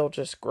they'll still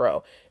just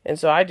grow. And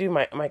so I do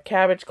my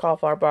cabbage,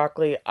 cauliflower,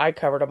 broccoli. I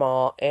covered them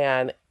all,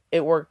 and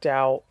it worked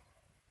out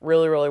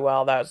really, really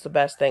well. That was the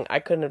best thing. I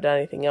couldn't have done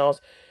anything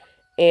else.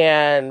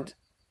 And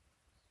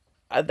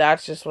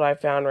that's just what I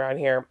found around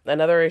here.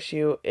 Another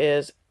issue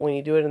is when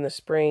you do it in the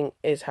spring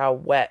is how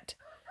wet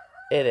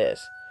it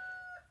is,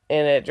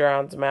 and it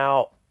drowns them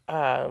out.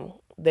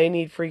 They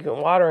need frequent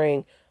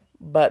watering,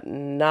 but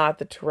not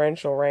the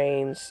torrential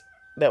rains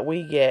that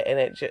we get,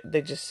 and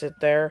they just sit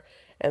there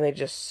and they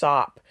just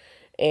sop.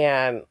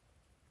 And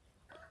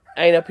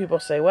I know people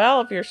say, well,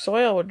 if your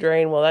soil would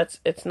drain, well,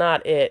 it's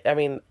not it. I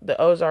mean, the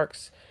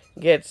Ozarks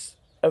gets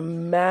a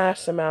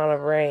mass amount of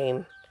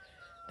rain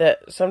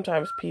that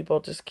sometimes people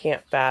just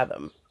can't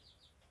fathom.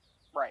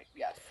 Right,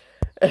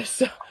 yes.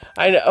 So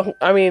I know.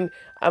 I mean,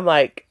 I'm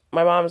like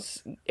my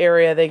mom's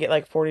area. They get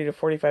like 40 to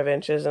 45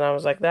 inches, and I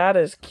was like, that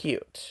is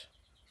cute.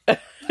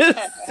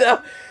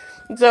 so,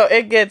 so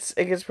it gets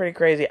pretty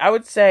crazy. I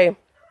would say,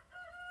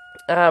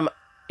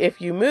 if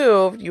you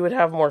moved, you would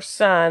have more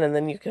sun, and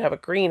then you could have a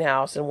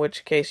greenhouse. In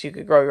which case, you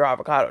could grow your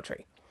avocado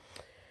tree.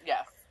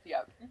 Yes.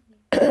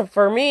 Yep.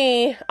 For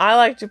me, I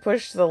like to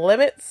push the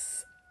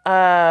limits.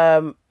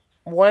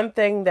 One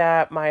thing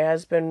that my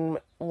husband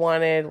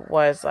wanted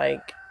was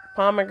like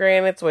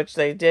pomegranates, which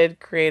they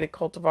did create a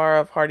cultivar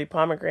of hardy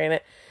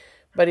pomegranate,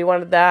 but he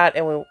wanted that,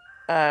 and we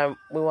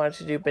wanted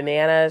to do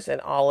bananas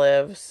and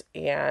olives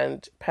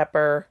and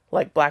pepper,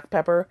 like black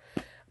pepper,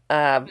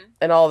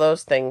 and all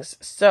those things.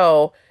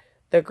 So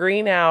the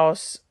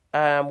greenhouse,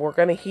 we're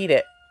gonna heat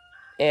it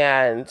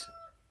and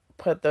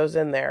put those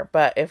in there.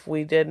 But if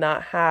we did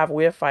not have,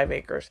 we have 5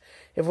 acres.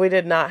 If we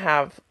did not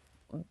have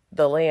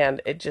the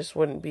land, it just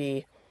wouldn't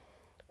be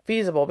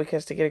feasible,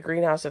 because to get a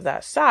greenhouse of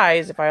that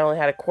size, if I only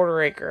had a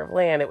 1/4 acre of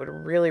land, it would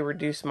really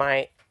reduce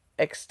my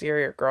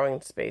exterior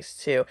growing space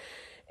too.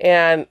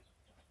 And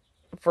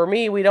for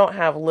me, we don't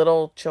have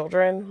little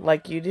children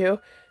like you do,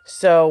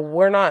 so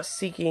we're not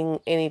seeking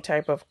any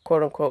type of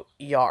quote unquote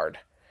yard.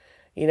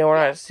 We're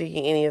not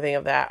seeking anything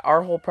of that.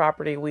 Our whole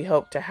property we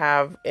hope to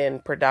have in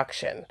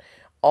production,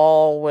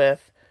 all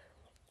with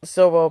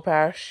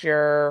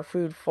silvopasture,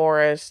 food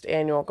forest,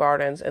 annual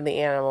gardens, and the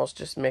animals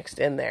just mixed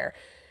in there.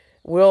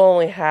 We'll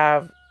only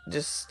have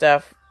just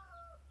stuff.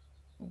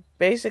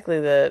 Basically,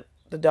 the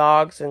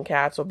dogs and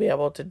cats will be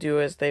able to do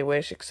as they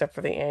wish, except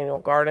for the annual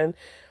garden.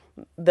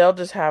 They'll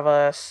just have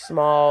a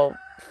small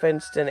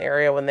fenced in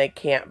area when they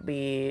can't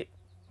be,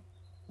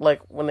 like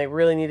when they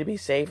really need to be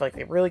safe, like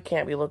they really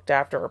can't be looked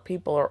after or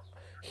people are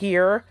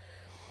here.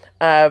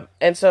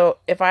 And so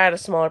if I had a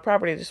smaller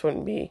property, this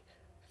wouldn't be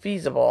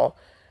feasible.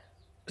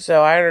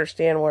 So I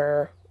understand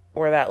where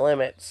that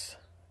limits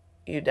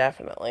you,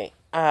 definitely.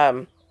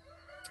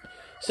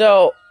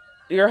 So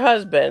your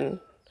husband,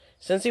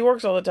 since he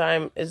works all the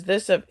time, is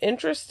this of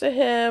interest to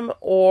him,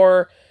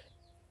 or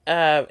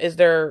is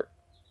there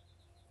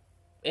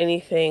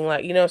anything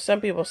like,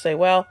 some people say,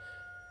 well,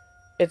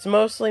 it's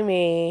mostly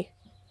me,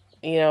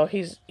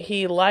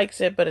 he likes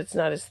it, but it's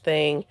not his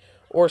thing.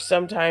 Or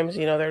sometimes,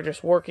 they're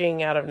just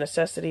working out of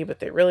necessity, but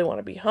they really want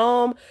to be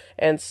home.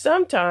 And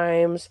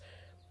sometimes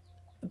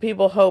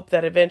people hope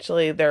that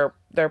eventually their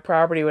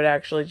property would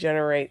actually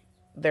generate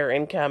their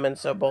income, and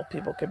so both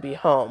people could be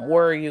home.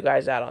 Where are you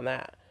guys at on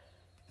that?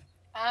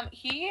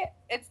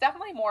 It's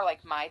definitely more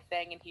like my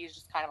thing, and he's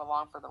just kind of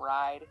along for the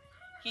ride.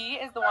 He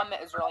is the one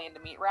that is really into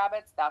meat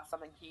rabbits. That's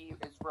something he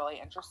is really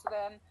interested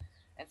in.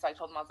 And so I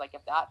told him, I was like,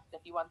 if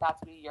you want that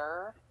to be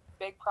your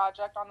big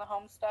project on the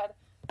homestead,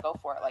 go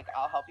for it. Like,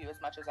 I'll help you as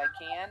much as I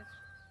can.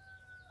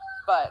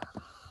 But,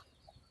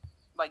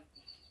 like,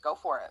 go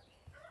for it.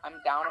 I'm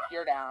down if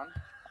you're down.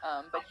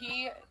 But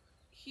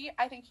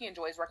I think he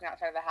enjoys working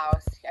outside of the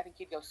house. I think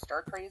he'd go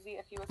stir crazy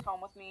if he was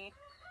home with me.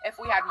 If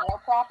we had more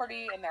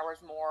property and there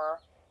was more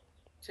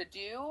to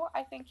do,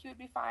 I think he would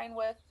be fine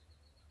with,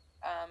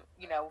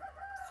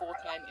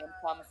 full-time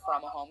income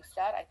from a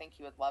homestead. I think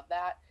he would love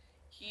that.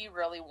 He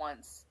really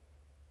wants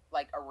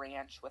like a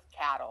ranch with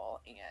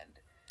cattle, and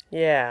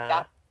Yeah.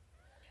 that's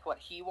what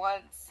he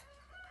wants.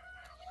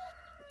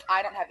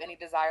 I don't have any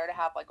desire to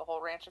have like a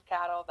whole ranch of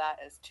cattle. That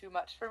is too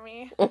much for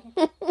me.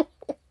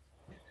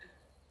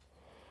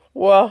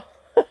 Well,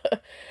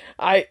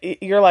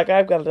 you're like,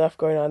 I've got enough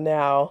going on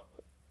now.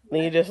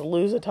 And you just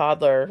lose a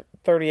toddler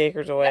 30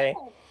 acres away.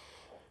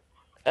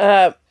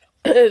 Uh,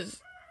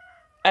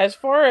 as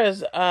far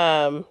as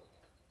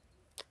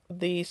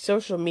the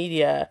social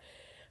media,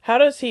 how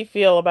does he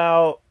feel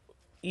about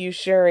you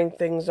sharing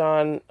things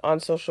on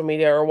social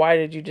media, or why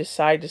did you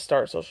decide to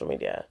start social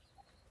media?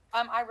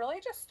 I really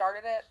just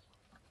started it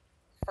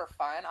for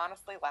fun,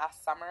 honestly,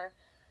 last summer.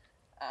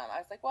 I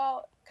was like,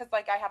 well, because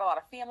like I had a lot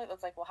of family that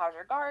was like, well, how's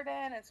your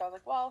garden? And so I was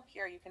like, well,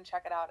 here, you can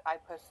check it out. I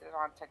posted it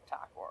on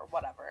TikTok or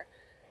whatever.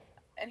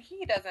 And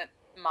he doesn't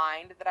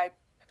mind that I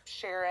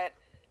share it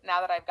now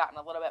that I've gotten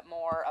a little bit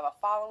more of a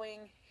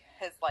following.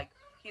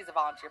 He's a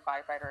volunteer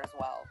firefighter as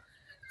well.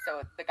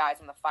 So the guys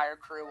in the fire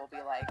crew will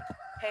be like,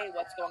 hey,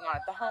 what's going on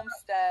at the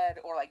homestead?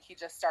 Or like he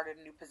just started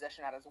a new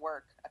position at his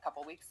work a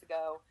couple weeks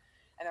ago.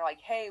 and they're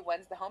like, hey,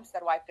 when's the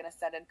Homestead wife going to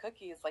send in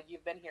cookies? Like,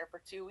 you've been here for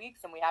 2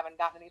 weeks and we haven't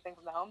gotten anything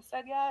from the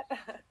Homestead yet.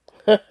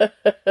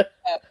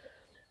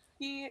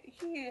 he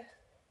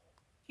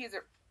he's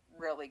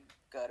really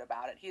good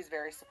about it. He's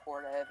very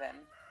supportive and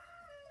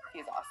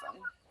he's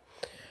awesome.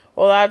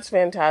 Well, that's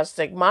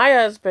fantastic. My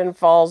husband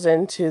falls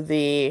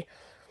into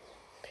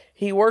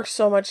he works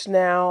so much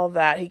now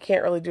that he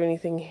can't really do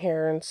anything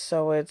here, and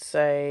so it's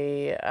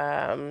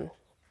it's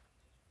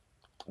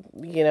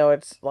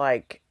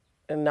like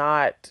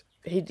not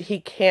he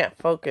can't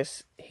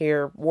focus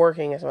here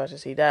working as much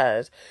as he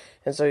does,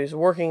 and so he's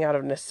working out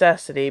of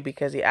necessity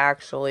because he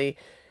actually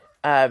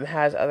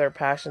has other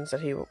passions that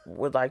he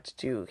would like to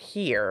do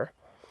here.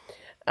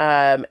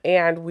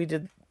 And we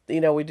do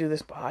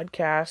this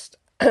podcast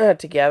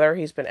together.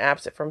 He's been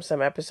absent from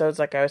some episodes,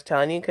 like I was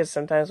telling you, because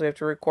sometimes we have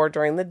to record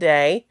during the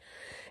day,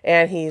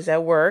 and he's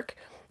at work.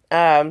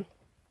 And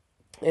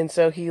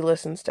so he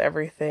listens to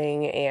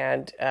everything,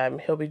 and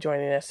he'll be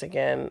joining us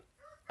again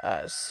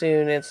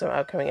soon in some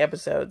upcoming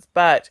episodes.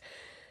 But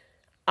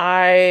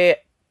I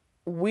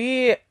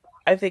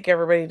think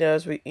everybody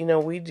knows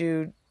we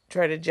do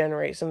try to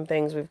generate some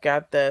things. We've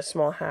got the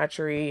small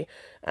hatchery.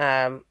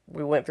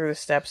 We went through the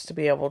steps to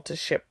be able to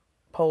ship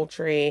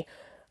poultry.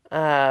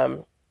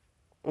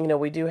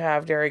 We do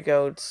have dairy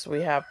goats.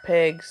 We have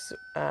pigs.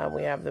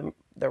 We have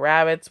the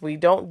rabbits. We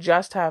don't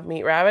just have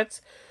meat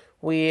rabbits.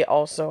 We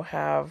also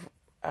have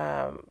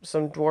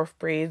some dwarf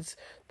breeds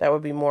that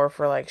would be more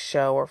for like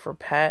show or for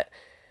pet.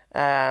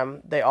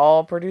 They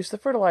all produce the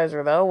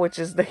fertilizer though, which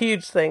is the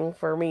huge thing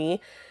for me.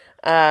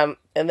 And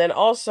then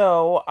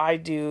also I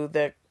do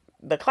the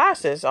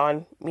classes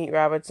on meat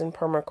rabbits and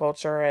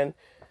permaculture and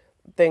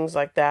things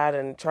like that,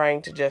 and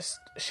trying to just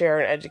share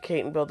and educate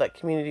and build that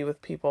community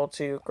with people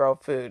to grow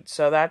food.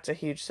 So that's a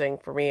huge thing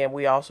for me, and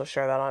we also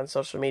share that on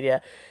social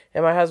media.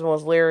 And my husband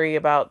was leery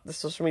about the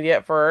social media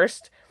at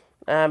first,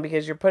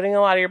 because you're putting a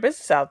lot of your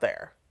business out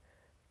there.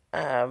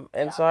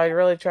 And so I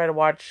really try to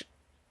watch,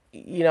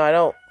 I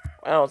don't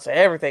say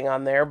everything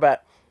on there,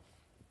 but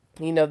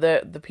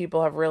the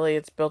people have really,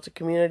 it's built a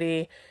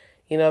community,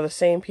 the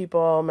same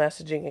people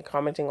messaging and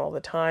commenting all the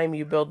time.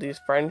 You build these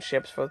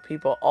friendships with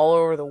people all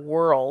over the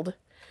world,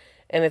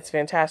 and it's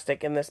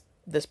fantastic. And this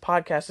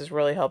podcast has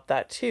really helped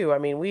that too. I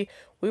mean, we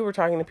were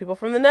talking to people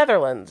from the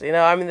Netherlands,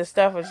 this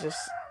stuff was just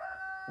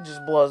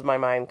blows my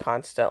mind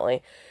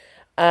constantly.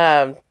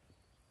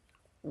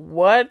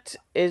 What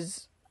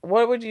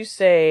would you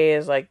say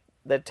is like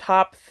the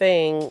top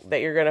thing that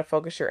you're going to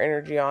focus your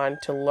energy on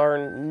to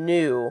learn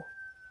new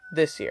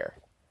this year?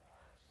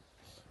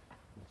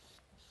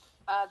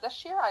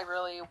 This year, I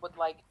really would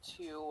like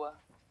to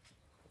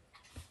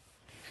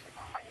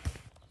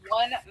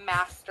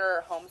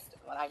master homestead.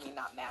 Well, I mean,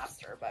 not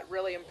master, but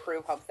really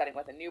improve homesteading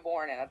with a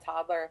newborn and a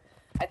toddler.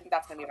 I think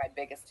that's going to be my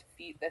biggest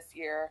feat this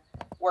year.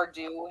 We're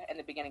due in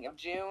the beginning of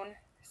June,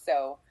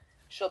 so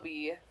she'll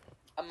be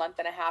a month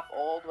and a half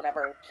old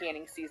whenever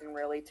canning season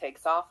really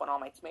takes off, when all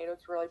my tomatoes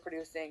are really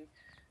producing.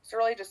 So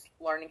really just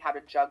learning how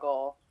to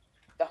juggle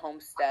the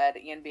homestead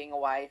and being a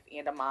wife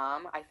and a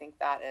mom. I think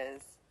that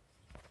is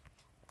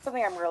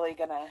something I'm really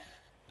going to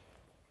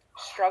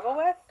struggle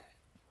with,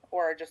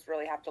 or just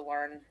really have to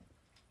learn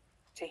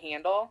to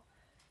handle.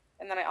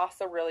 And then I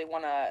also really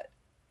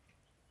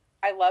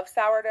I love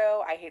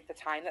sourdough. I hate the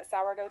time that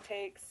sourdough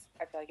takes.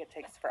 I feel like it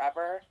takes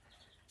forever.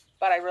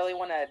 But I really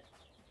want to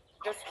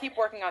just keep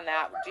working on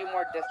that, do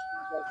more distance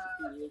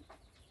recipes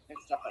and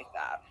stuff like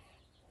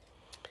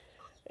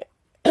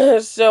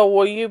that. So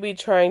will you be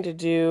trying to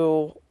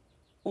do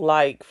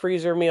like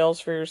freezer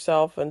meals for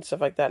yourself and stuff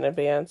like that in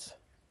advance?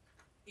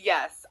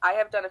 Yes, I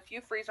have done a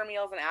few freezer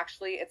meals, and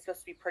actually it's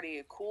supposed to be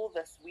pretty cool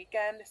this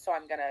weekend, so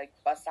I'm going to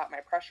bust out my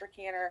pressure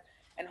canner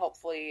and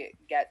hopefully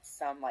get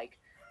some like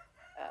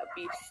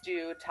beef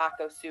stew,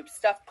 taco soup,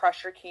 stuff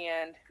pressure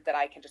canned that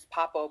I can just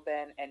pop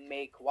open and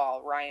make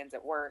while Ryan's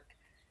at work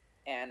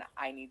and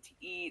I need to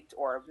eat,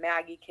 or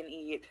Maggie can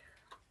eat.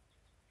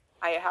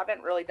 I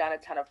haven't really done a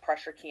ton of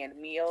pressure canned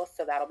meals,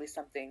 so that'll be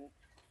something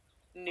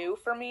new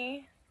for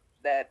me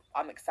that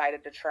I'm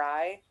excited to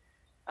try.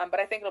 But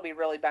I think it'll be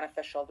really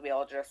beneficial to be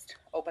able to just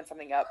open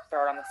something up,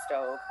 throw it on the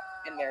stove,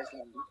 and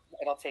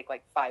it'll take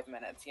like 5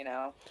 minutes,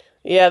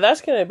 Yeah, that's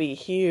going to be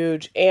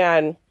huge.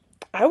 And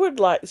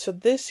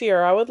this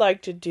year I would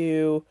like to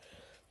do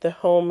the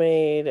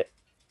homemade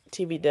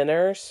TV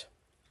dinners.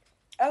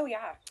 Oh,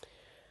 yeah.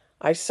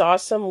 I saw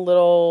some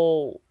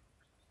little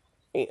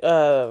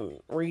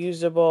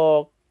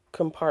reusable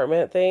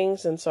compartment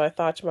things, and so I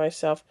thought to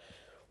myself,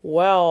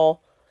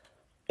 well,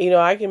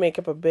 I can make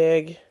up a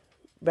big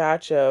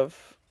batch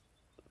of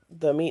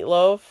the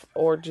meatloaf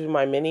or do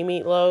my mini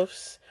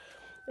meatloafs,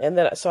 and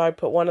then so I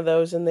put one of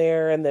those in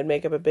there and then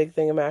make up a big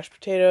thing of mashed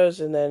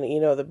potatoes, and then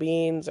the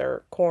beans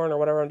or corn or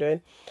whatever I'm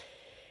doing,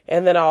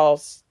 and then I'll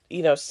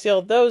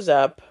seal those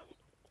up,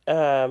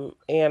 and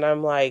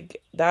I'm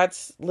like,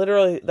 that's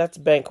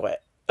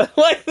banquet.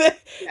 Like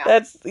Yeah.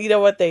 that's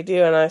what they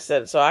do. And I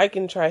said, so I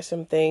can try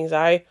some things.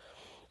 I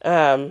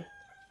have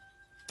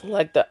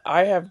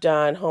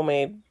done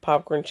homemade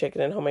popcorn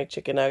chicken and homemade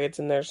chicken nuggets,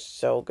 and they're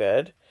so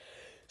good.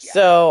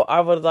 So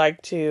I would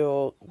like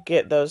to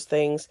get those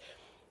things.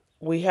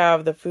 We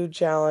have the food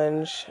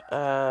challenge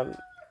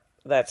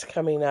that's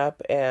coming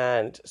up,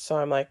 and so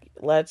I'm like,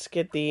 let's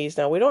get these.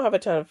 Now we don't have a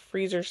ton of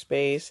freezer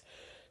space,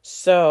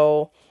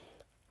 so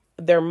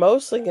they're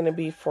mostly going to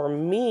be for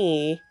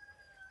me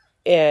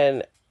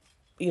in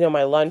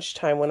my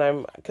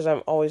lunchtime because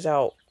I'm always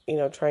out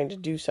trying to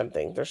do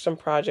something. There's some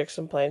projects,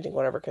 some planting,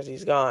 whatever, because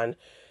he's gone,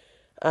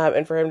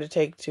 and for him to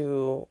take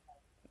to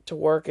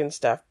work and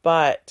stuff.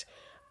 But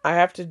I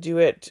have to do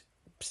it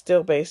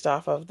still based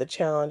off of the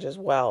challenge as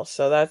well.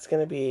 So that's going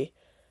to be,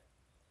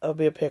 it'll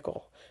be a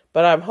pickle.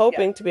 But I'm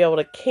hoping to be able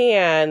to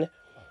can,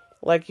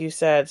 like you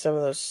said, some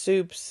of those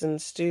soups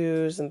and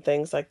stews and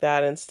things like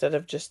that instead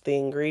of just the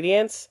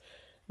ingredients,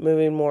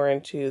 moving more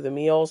into the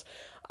meals.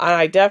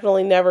 I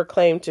definitely never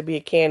claimed to be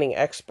a canning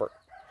expert.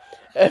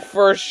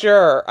 For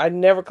sure. I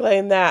never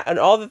claimed that. And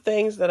all the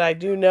things that I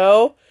do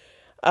know,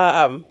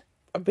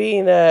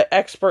 being an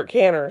expert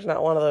canner is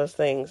not one of those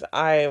things.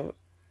 I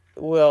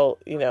will,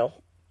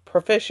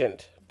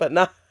 proficient, but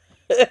not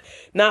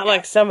not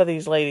like some of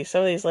these ladies.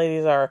 Some of these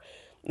ladies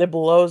it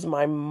blows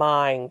my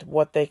mind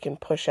what they can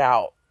push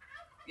out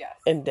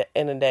in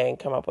a day and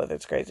come up with.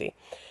 It's crazy.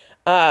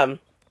 Dehydrating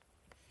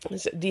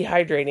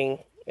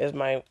is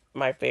my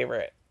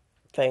favorite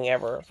thing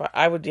ever.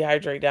 I would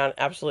dehydrate down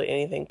absolutely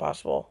anything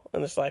possible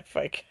in this life if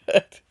I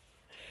could.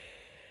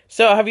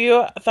 So have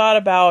you thought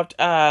about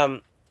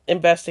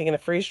investing in a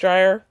freeze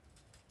dryer?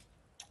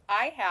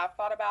 I have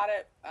thought about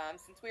it.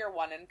 Since we are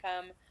one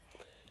income,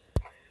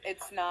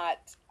 it's not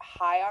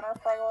high on our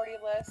priority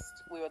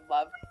list. We would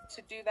love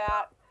to do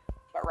that,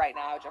 but right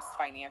now, just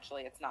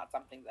financially, it's not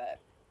something that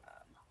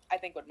I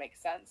think would make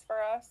sense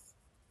for us.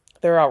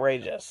 They're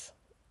outrageous.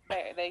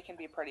 They can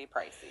be pretty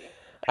pricey.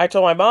 I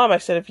told my mom, I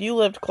said, if you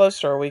lived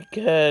closer, we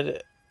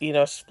could,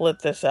 split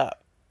this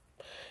up.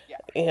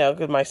 Yeah.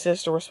 Because my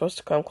sister was supposed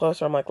to come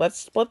closer. I'm like, let's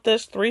split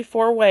this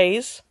 3-4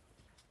 ways.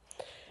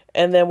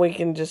 And then we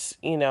can just,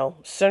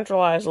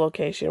 centralize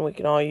location. We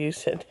can all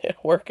use it and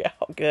work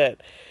out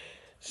good.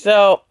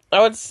 So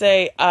I would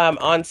say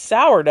on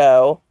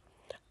sourdough,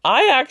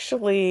 I've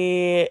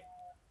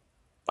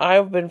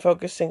been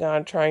focusing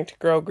on trying to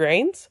grow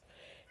grains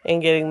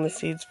and getting the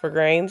seeds for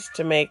grains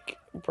to make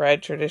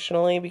bread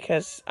traditionally,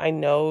 because I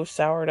know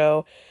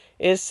sourdough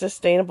is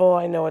sustainable.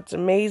 I know it's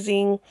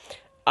amazing.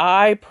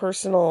 I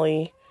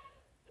personally,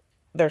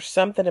 there's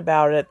something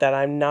about it that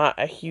I'm not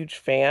a huge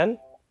fan.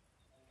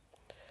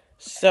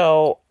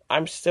 So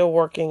I'm still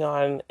working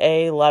on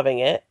A, loving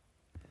it,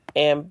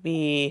 and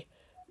B,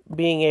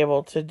 being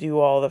able to do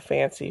all the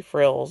fancy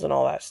frills and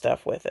all that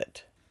stuff with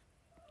it.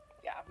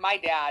 Yeah, my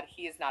dad,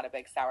 he is not a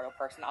big sourdough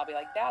person. I'll be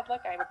like, Dad,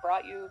 look, I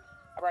brought you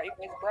guys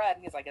bread.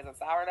 And he's like, is it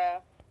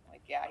sourdough? I'm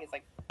like, yeah. He's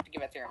like,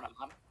 give it to your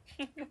mom.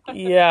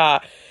 Yeah.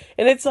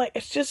 And it's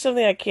just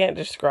something I can't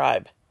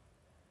describe.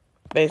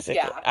 Basically.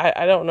 Yeah.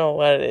 I don't know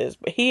what it is,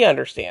 but he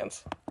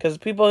understands. Because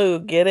people who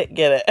get it,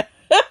 get it.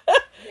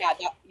 Yeah,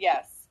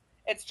 yes.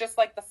 It's just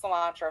like the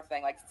cilantro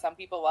thing. Like, some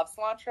people love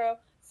cilantro.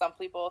 Some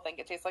people think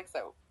it tastes like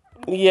soap.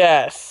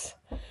 Yes.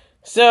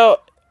 So,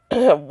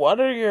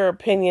 what are your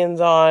opinions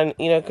on,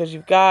 because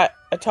you've got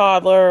a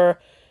toddler,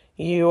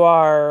 you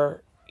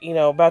are,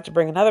 about to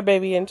bring another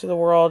baby into the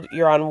world,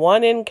 you're on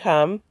one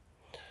income,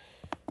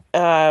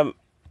 and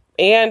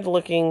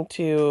looking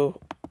to,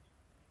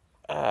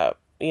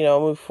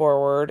 move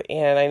forward,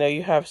 and I know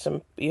you have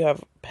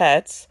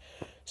pets.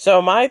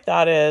 So my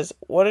thought is,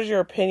 what is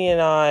your opinion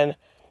on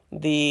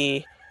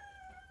the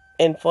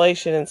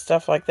inflation and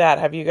stuff like that?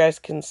 Have you guys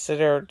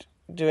considered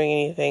doing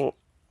anything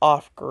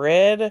off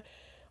grid?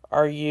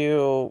 Are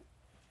you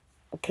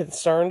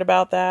concerned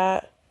about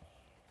that?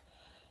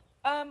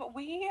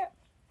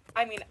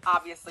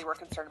 Obviously we're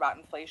concerned about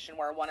inflation.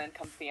 We're a one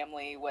income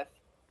family with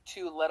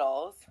two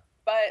littles,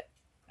 but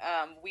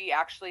we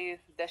actually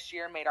this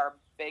year made our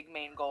big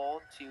main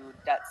goal to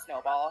debt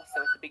snowball.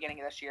 So at the beginning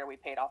of this year, we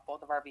paid off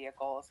both of our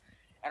vehicles,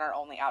 and our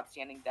only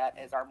outstanding debt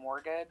is our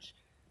mortgage.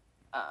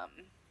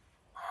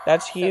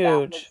 That's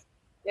huge.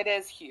 It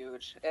is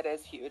huge. It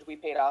is huge. We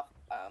paid off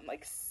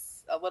like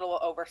a little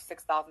over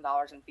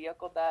 $6,000 in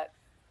vehicle debt,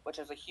 which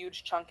is a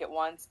huge chunk at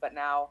once. But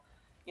now,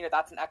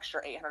 that's an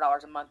extra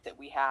 $800 a month that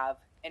we have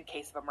in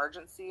case of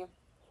emergency.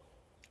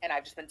 And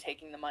I've just been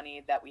taking the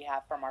money that we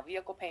have from our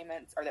vehicle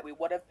payments, or that we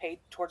would have paid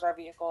towards our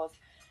vehicles,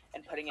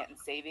 and putting it in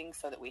savings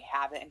so that we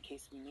have it in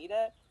case we need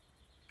it.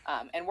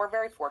 And we're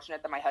very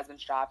fortunate that my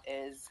husband's job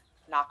is,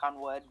 knock on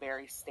wood,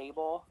 very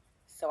stable.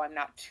 So I'm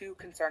not too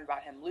concerned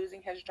about him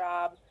losing his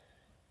job.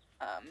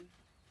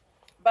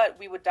 But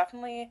we would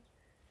definitely,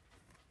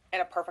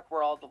 in a perfect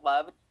world,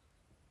 love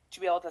to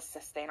be able to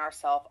sustain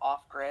ourselves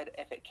off grid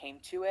if it came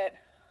to it.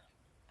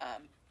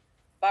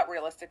 But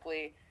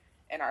realistically,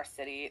 in our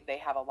city, they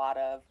have a lot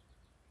of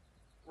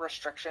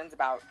restrictions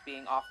about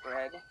being off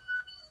grid.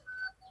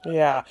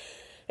 Yeah.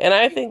 And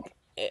I think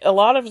a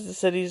lot of the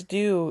cities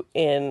do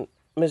in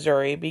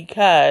Missouri,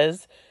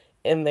 because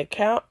in the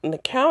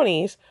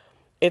counties,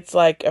 it's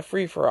like a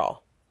free for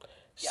all.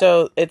 Yeah.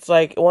 So it's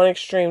like one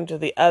extreme to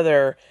the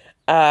other.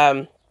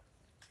 The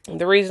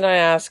reason I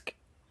ask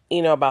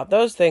about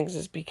those things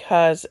is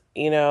because,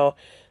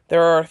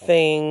 there are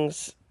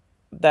things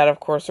that, of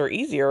course, are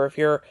easier if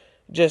you're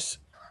just,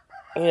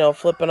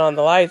 flipping on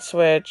the light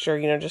switch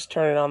or, just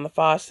turning on the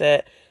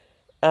faucet.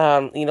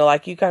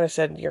 Like you kind of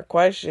said in your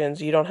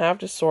questions, you don't have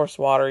to source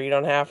water. You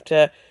don't have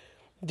to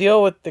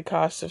deal with the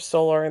cost of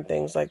solar and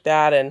things like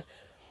that. And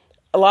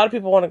a lot of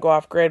people want to go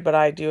off grid, but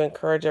I do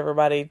encourage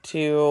everybody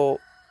to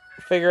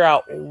figure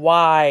out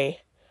why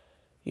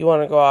you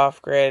want to go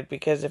off grid,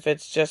 because if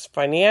it's just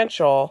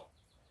financial,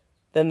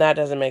 then that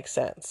doesn't make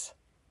sense.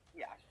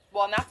 Yeah.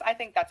 Well, and I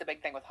think that's a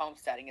big thing with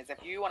homesteading is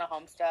if you want to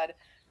homestead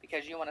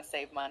because you want to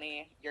save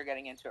money, you're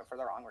getting into it for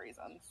the wrong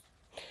reasons.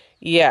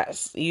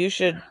 Yes, you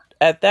should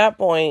at that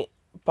point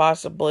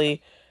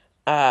possibly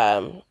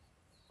um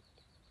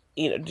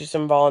do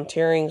some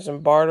volunteering, some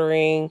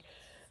bartering,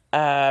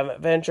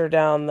 venture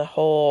down the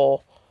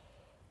whole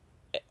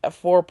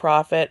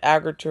for-profit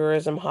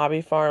agritourism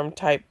hobby farm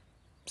type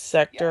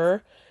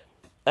sector.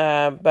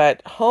 Yes.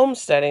 But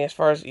homesteading, as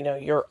far as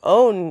your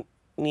own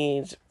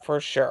needs,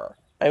 for sure.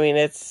 I mean,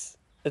 it's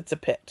a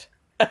pit.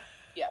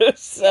 Yeah.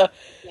 So,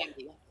 Yeah.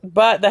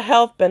 but the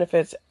health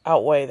benefits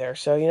outweigh there.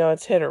 So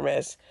it's hit or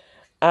miss.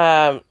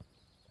 Um,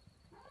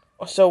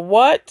 so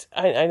what?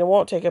 I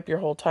won't take up your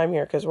whole time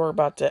here because we're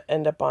about to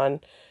end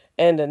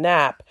a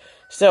nap.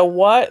 So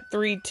what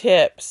 3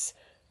 tips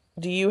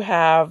do you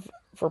have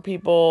for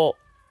people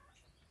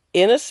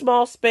in a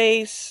small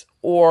space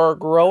or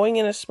growing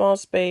in a small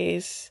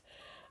space?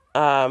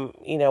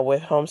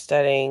 With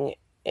homesteading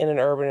in an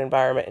urban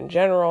environment in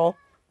general,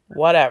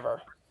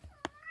 whatever.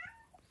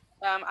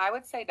 I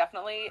would say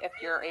definitely if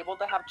you're able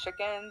to have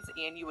chickens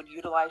and you would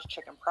utilize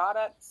chicken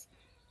products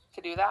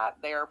to do that,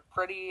 they're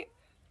pretty.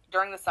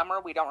 During the summer,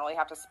 we don't really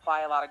have to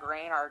supply a lot of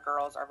grain. Our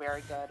girls are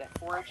very good at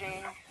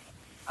foraging,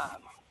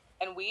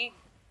 and we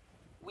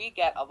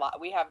get a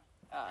lot. We have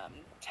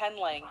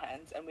 10 laying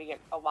hens, and we get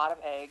a lot of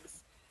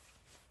eggs.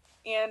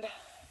 And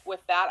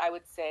with that, I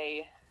would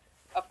say,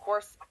 of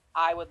course,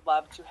 I would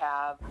love to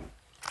have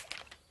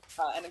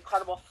an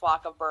incredible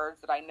flock of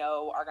birds that I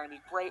know are going to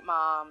be great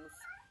moms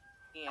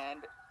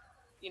and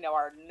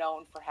are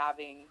known for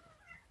having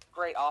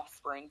great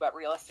offspring. But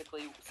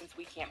realistically, since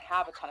we can't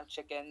have a ton of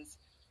chickens,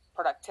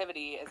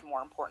 productivity is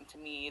more important to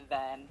me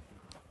than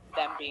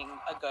them being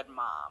a good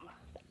mom.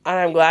 And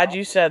I'm glad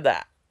you said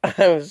that.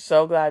 I'm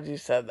so glad you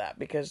said that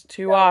because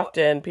too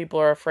often people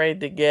are afraid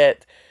to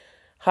get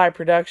high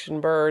production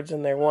birds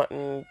and they're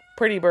wanting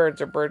pretty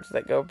birds or birds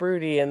that go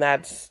broody, and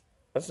that's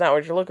not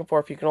what you're looking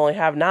for if you can only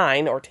have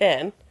 9 or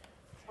 10.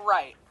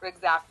 Right,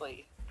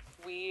 exactly.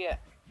 Yeah,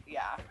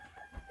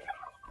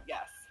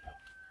 yes.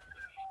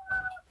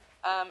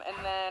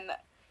 And then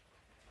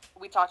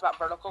we talked about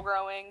vertical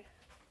growing.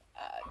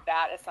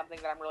 That is something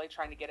that I'm really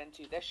trying to get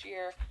into this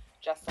year,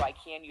 just so I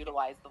can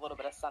utilize the little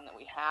bit of sun that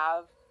we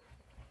have.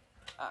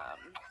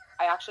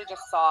 I actually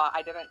just saw,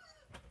 I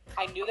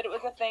knew that it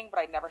was a thing, but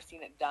I'd never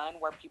seen it done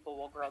where people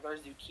will grow their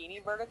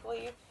zucchini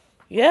vertically.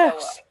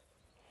 Yes.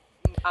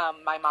 So,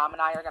 my mom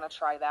and I are going to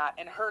try that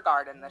in her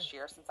garden this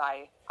year since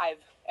I've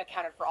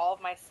accounted for all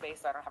of my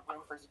space, so I don't have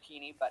room for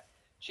zucchini, but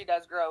she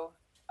does grow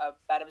a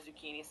bed of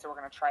zucchini, so we're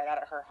going to try that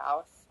at her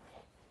house.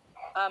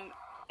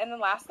 And then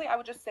lastly, I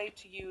would just say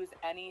to use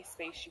any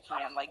space you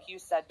can. Like you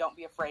said, don't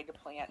be afraid to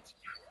plant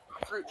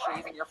fruit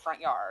trees in your front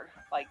yard.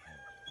 Like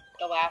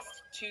the last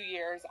 2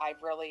 years,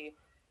 I've really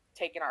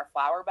taken our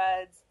flower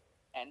beds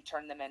and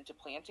turned them into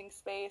planting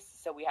space.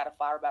 So we had a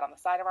flower bed on the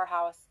side of our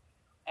house,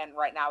 and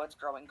right now it's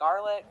growing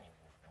garlic,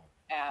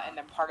 and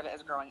then part of it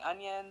is growing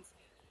onions.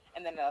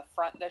 And then in the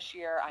front this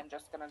year, I'm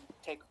just going to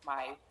take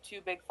my 2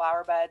 big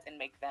flower beds and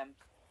make them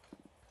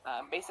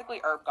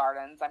basically herb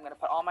gardens. I'm going to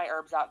put all my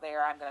herbs out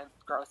there. I'm going to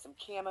grow some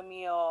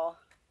chamomile,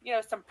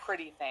 some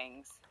pretty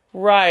things.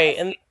 Right,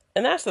 and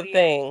that's the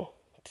thing,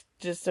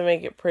 just to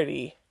make it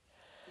pretty.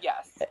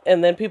 Yes.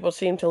 And then people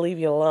seem to leave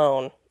you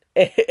alone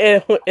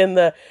in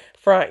the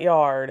front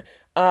yard.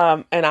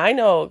 And I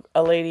know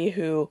a lady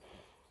who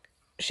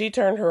she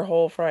turned her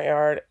whole front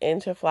yard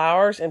into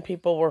flowers, and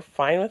people were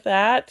fine with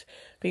that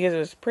because it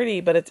was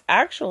pretty. But it's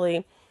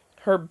actually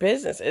her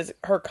business is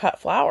her cut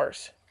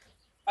flowers.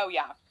 Oh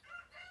yeah.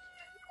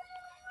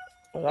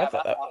 Well, that's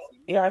awesome.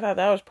 Yeah, I thought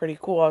that was pretty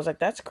cool. I was like,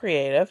 that's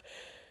creative.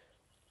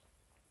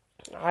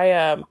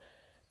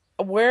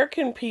 Where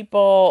can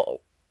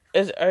people?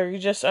 Are you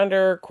just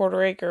under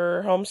Quarter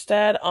Acre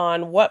Homestead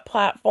on what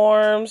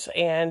platforms?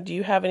 And do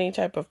you have any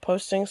type of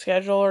posting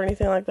schedule or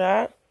anything like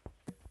that?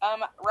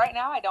 Right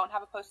now I don't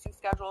have a posting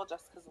schedule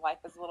just because life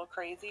is a little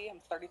crazy. I'm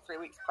 33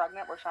 weeks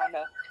pregnant. We're trying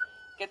to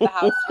get the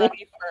house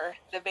ready for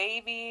the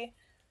baby.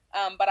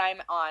 But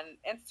I'm on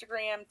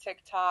Instagram,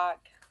 TikTok,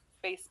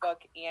 Facebook,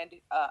 and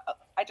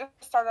I just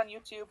started on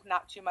YouTube.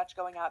 Not too much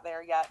going out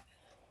there yet,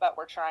 but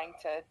we're trying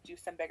to do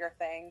some bigger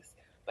things.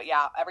 But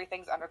yeah,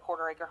 everything's under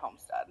Quarter Acre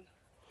Homestead.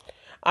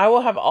 I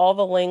will have all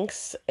the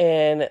links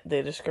in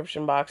the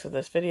description box of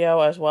this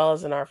video, as well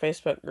as in our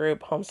Facebook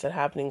group, Homestead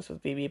Happenings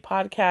with BB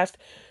Podcast.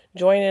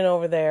 Join in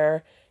over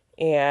there,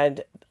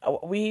 and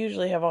we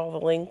usually have all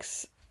the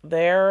links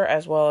there,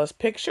 as well as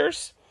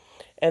pictures.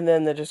 and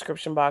then the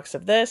description box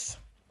of this.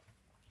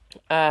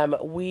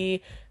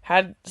 We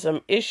had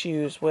some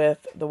issues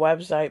with the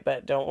website,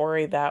 but don't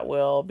worry, that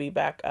will be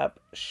back up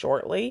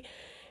shortly.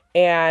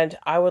 And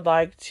I would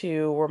like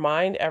to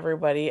remind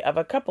everybody of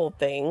a couple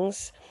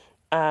things.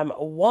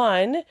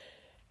 One,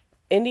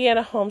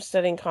 Indiana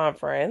Homesteading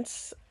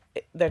Conference.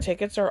 Their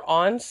tickets are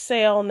on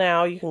sale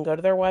now. You can go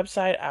to their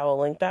website. I will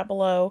link that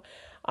below.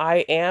 I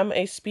am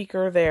a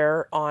speaker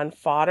there on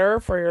fodder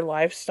for your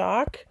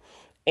livestock,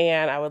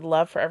 and I would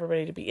love for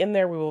everybody to be in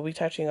there. We will be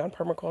touching on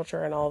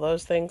permaculture and all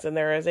those things, and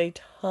there is a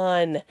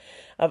ton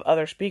of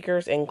other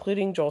speakers,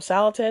 including Joel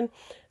Salatin.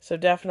 So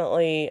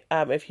definitely,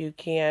 if you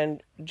can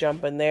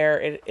jump in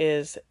there, it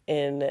is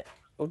in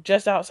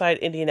just outside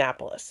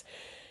Indianapolis.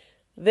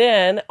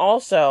 Then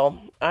also,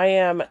 I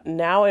am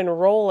now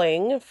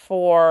enrolling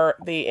for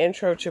the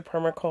Intro to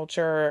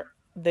Permaculture.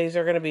 These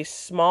are going to be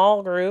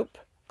small group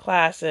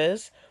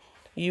classes.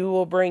 You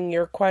will bring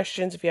your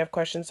questions. If you have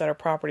questions that are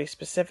property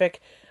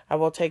specific, I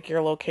will take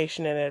your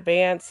location in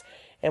advance,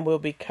 and we'll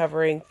be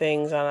covering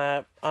things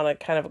on a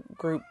kind of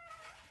group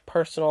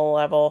personal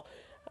level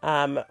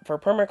for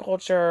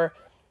permaculture,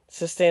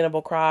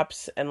 sustainable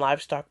crops and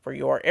livestock for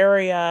your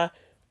area,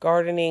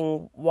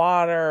 gardening,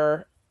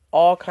 water,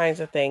 all kinds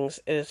of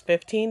things. It is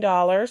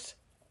 $15,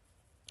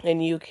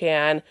 and you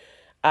can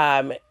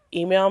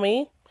email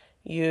me.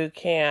 You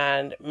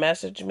can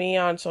message me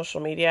on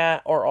social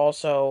media, or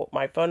also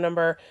my phone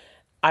number.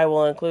 I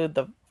will include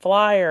the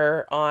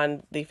flyer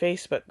on the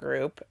Facebook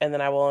group, and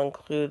then I will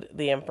include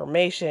the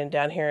information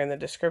down here in the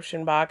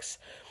description box.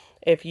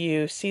 If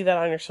you see that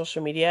on your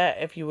social media,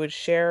 if you would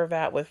share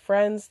that with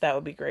friends, that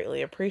would be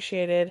greatly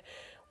appreciated.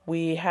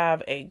 We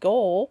have a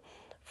goal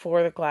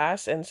for the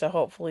class, and so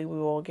hopefully we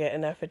will get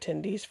enough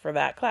attendees for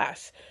that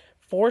class.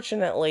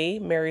 Fortunately,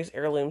 Mary's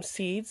Heirloom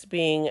Seeds,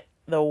 being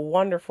the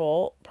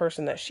wonderful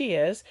person that she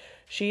is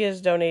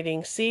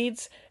donating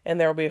seeds, and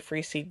there will be a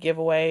free seed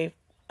giveaway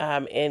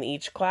in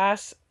each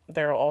class.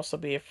 There will also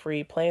be a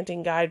free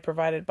planting guide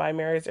provided by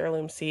Mary's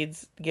Heirloom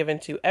Seeds given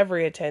to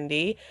every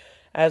attendee,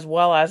 as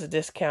well as a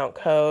discount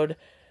code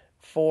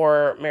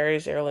for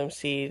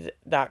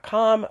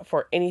marysheirloomseeds.com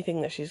for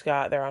anything that she's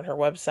got there on her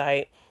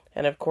website.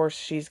 And of course,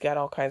 she's got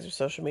all kinds of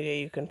social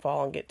media you can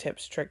follow and get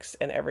tips, tricks,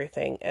 and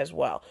everything as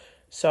well.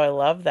 So I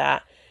love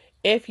that.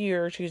 If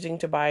you're choosing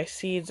to buy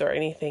seeds or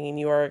anything and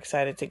you are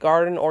excited to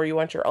garden, or you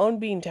want your own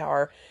bean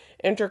tower,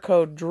 enter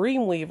code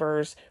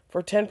DREAMWEAVERS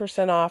for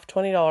 10% off,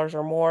 $20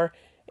 or more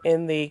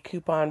in the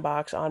coupon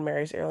box on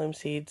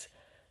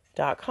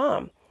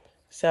marysheirloomseeds.com.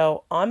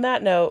 So on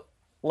that note,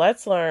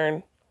 let's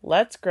learn,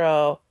 let's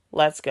grow,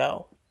 let's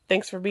go.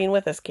 Thanks for being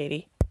with us,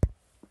 Katie.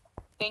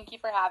 Thank you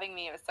for having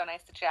me. It was so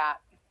nice to chat.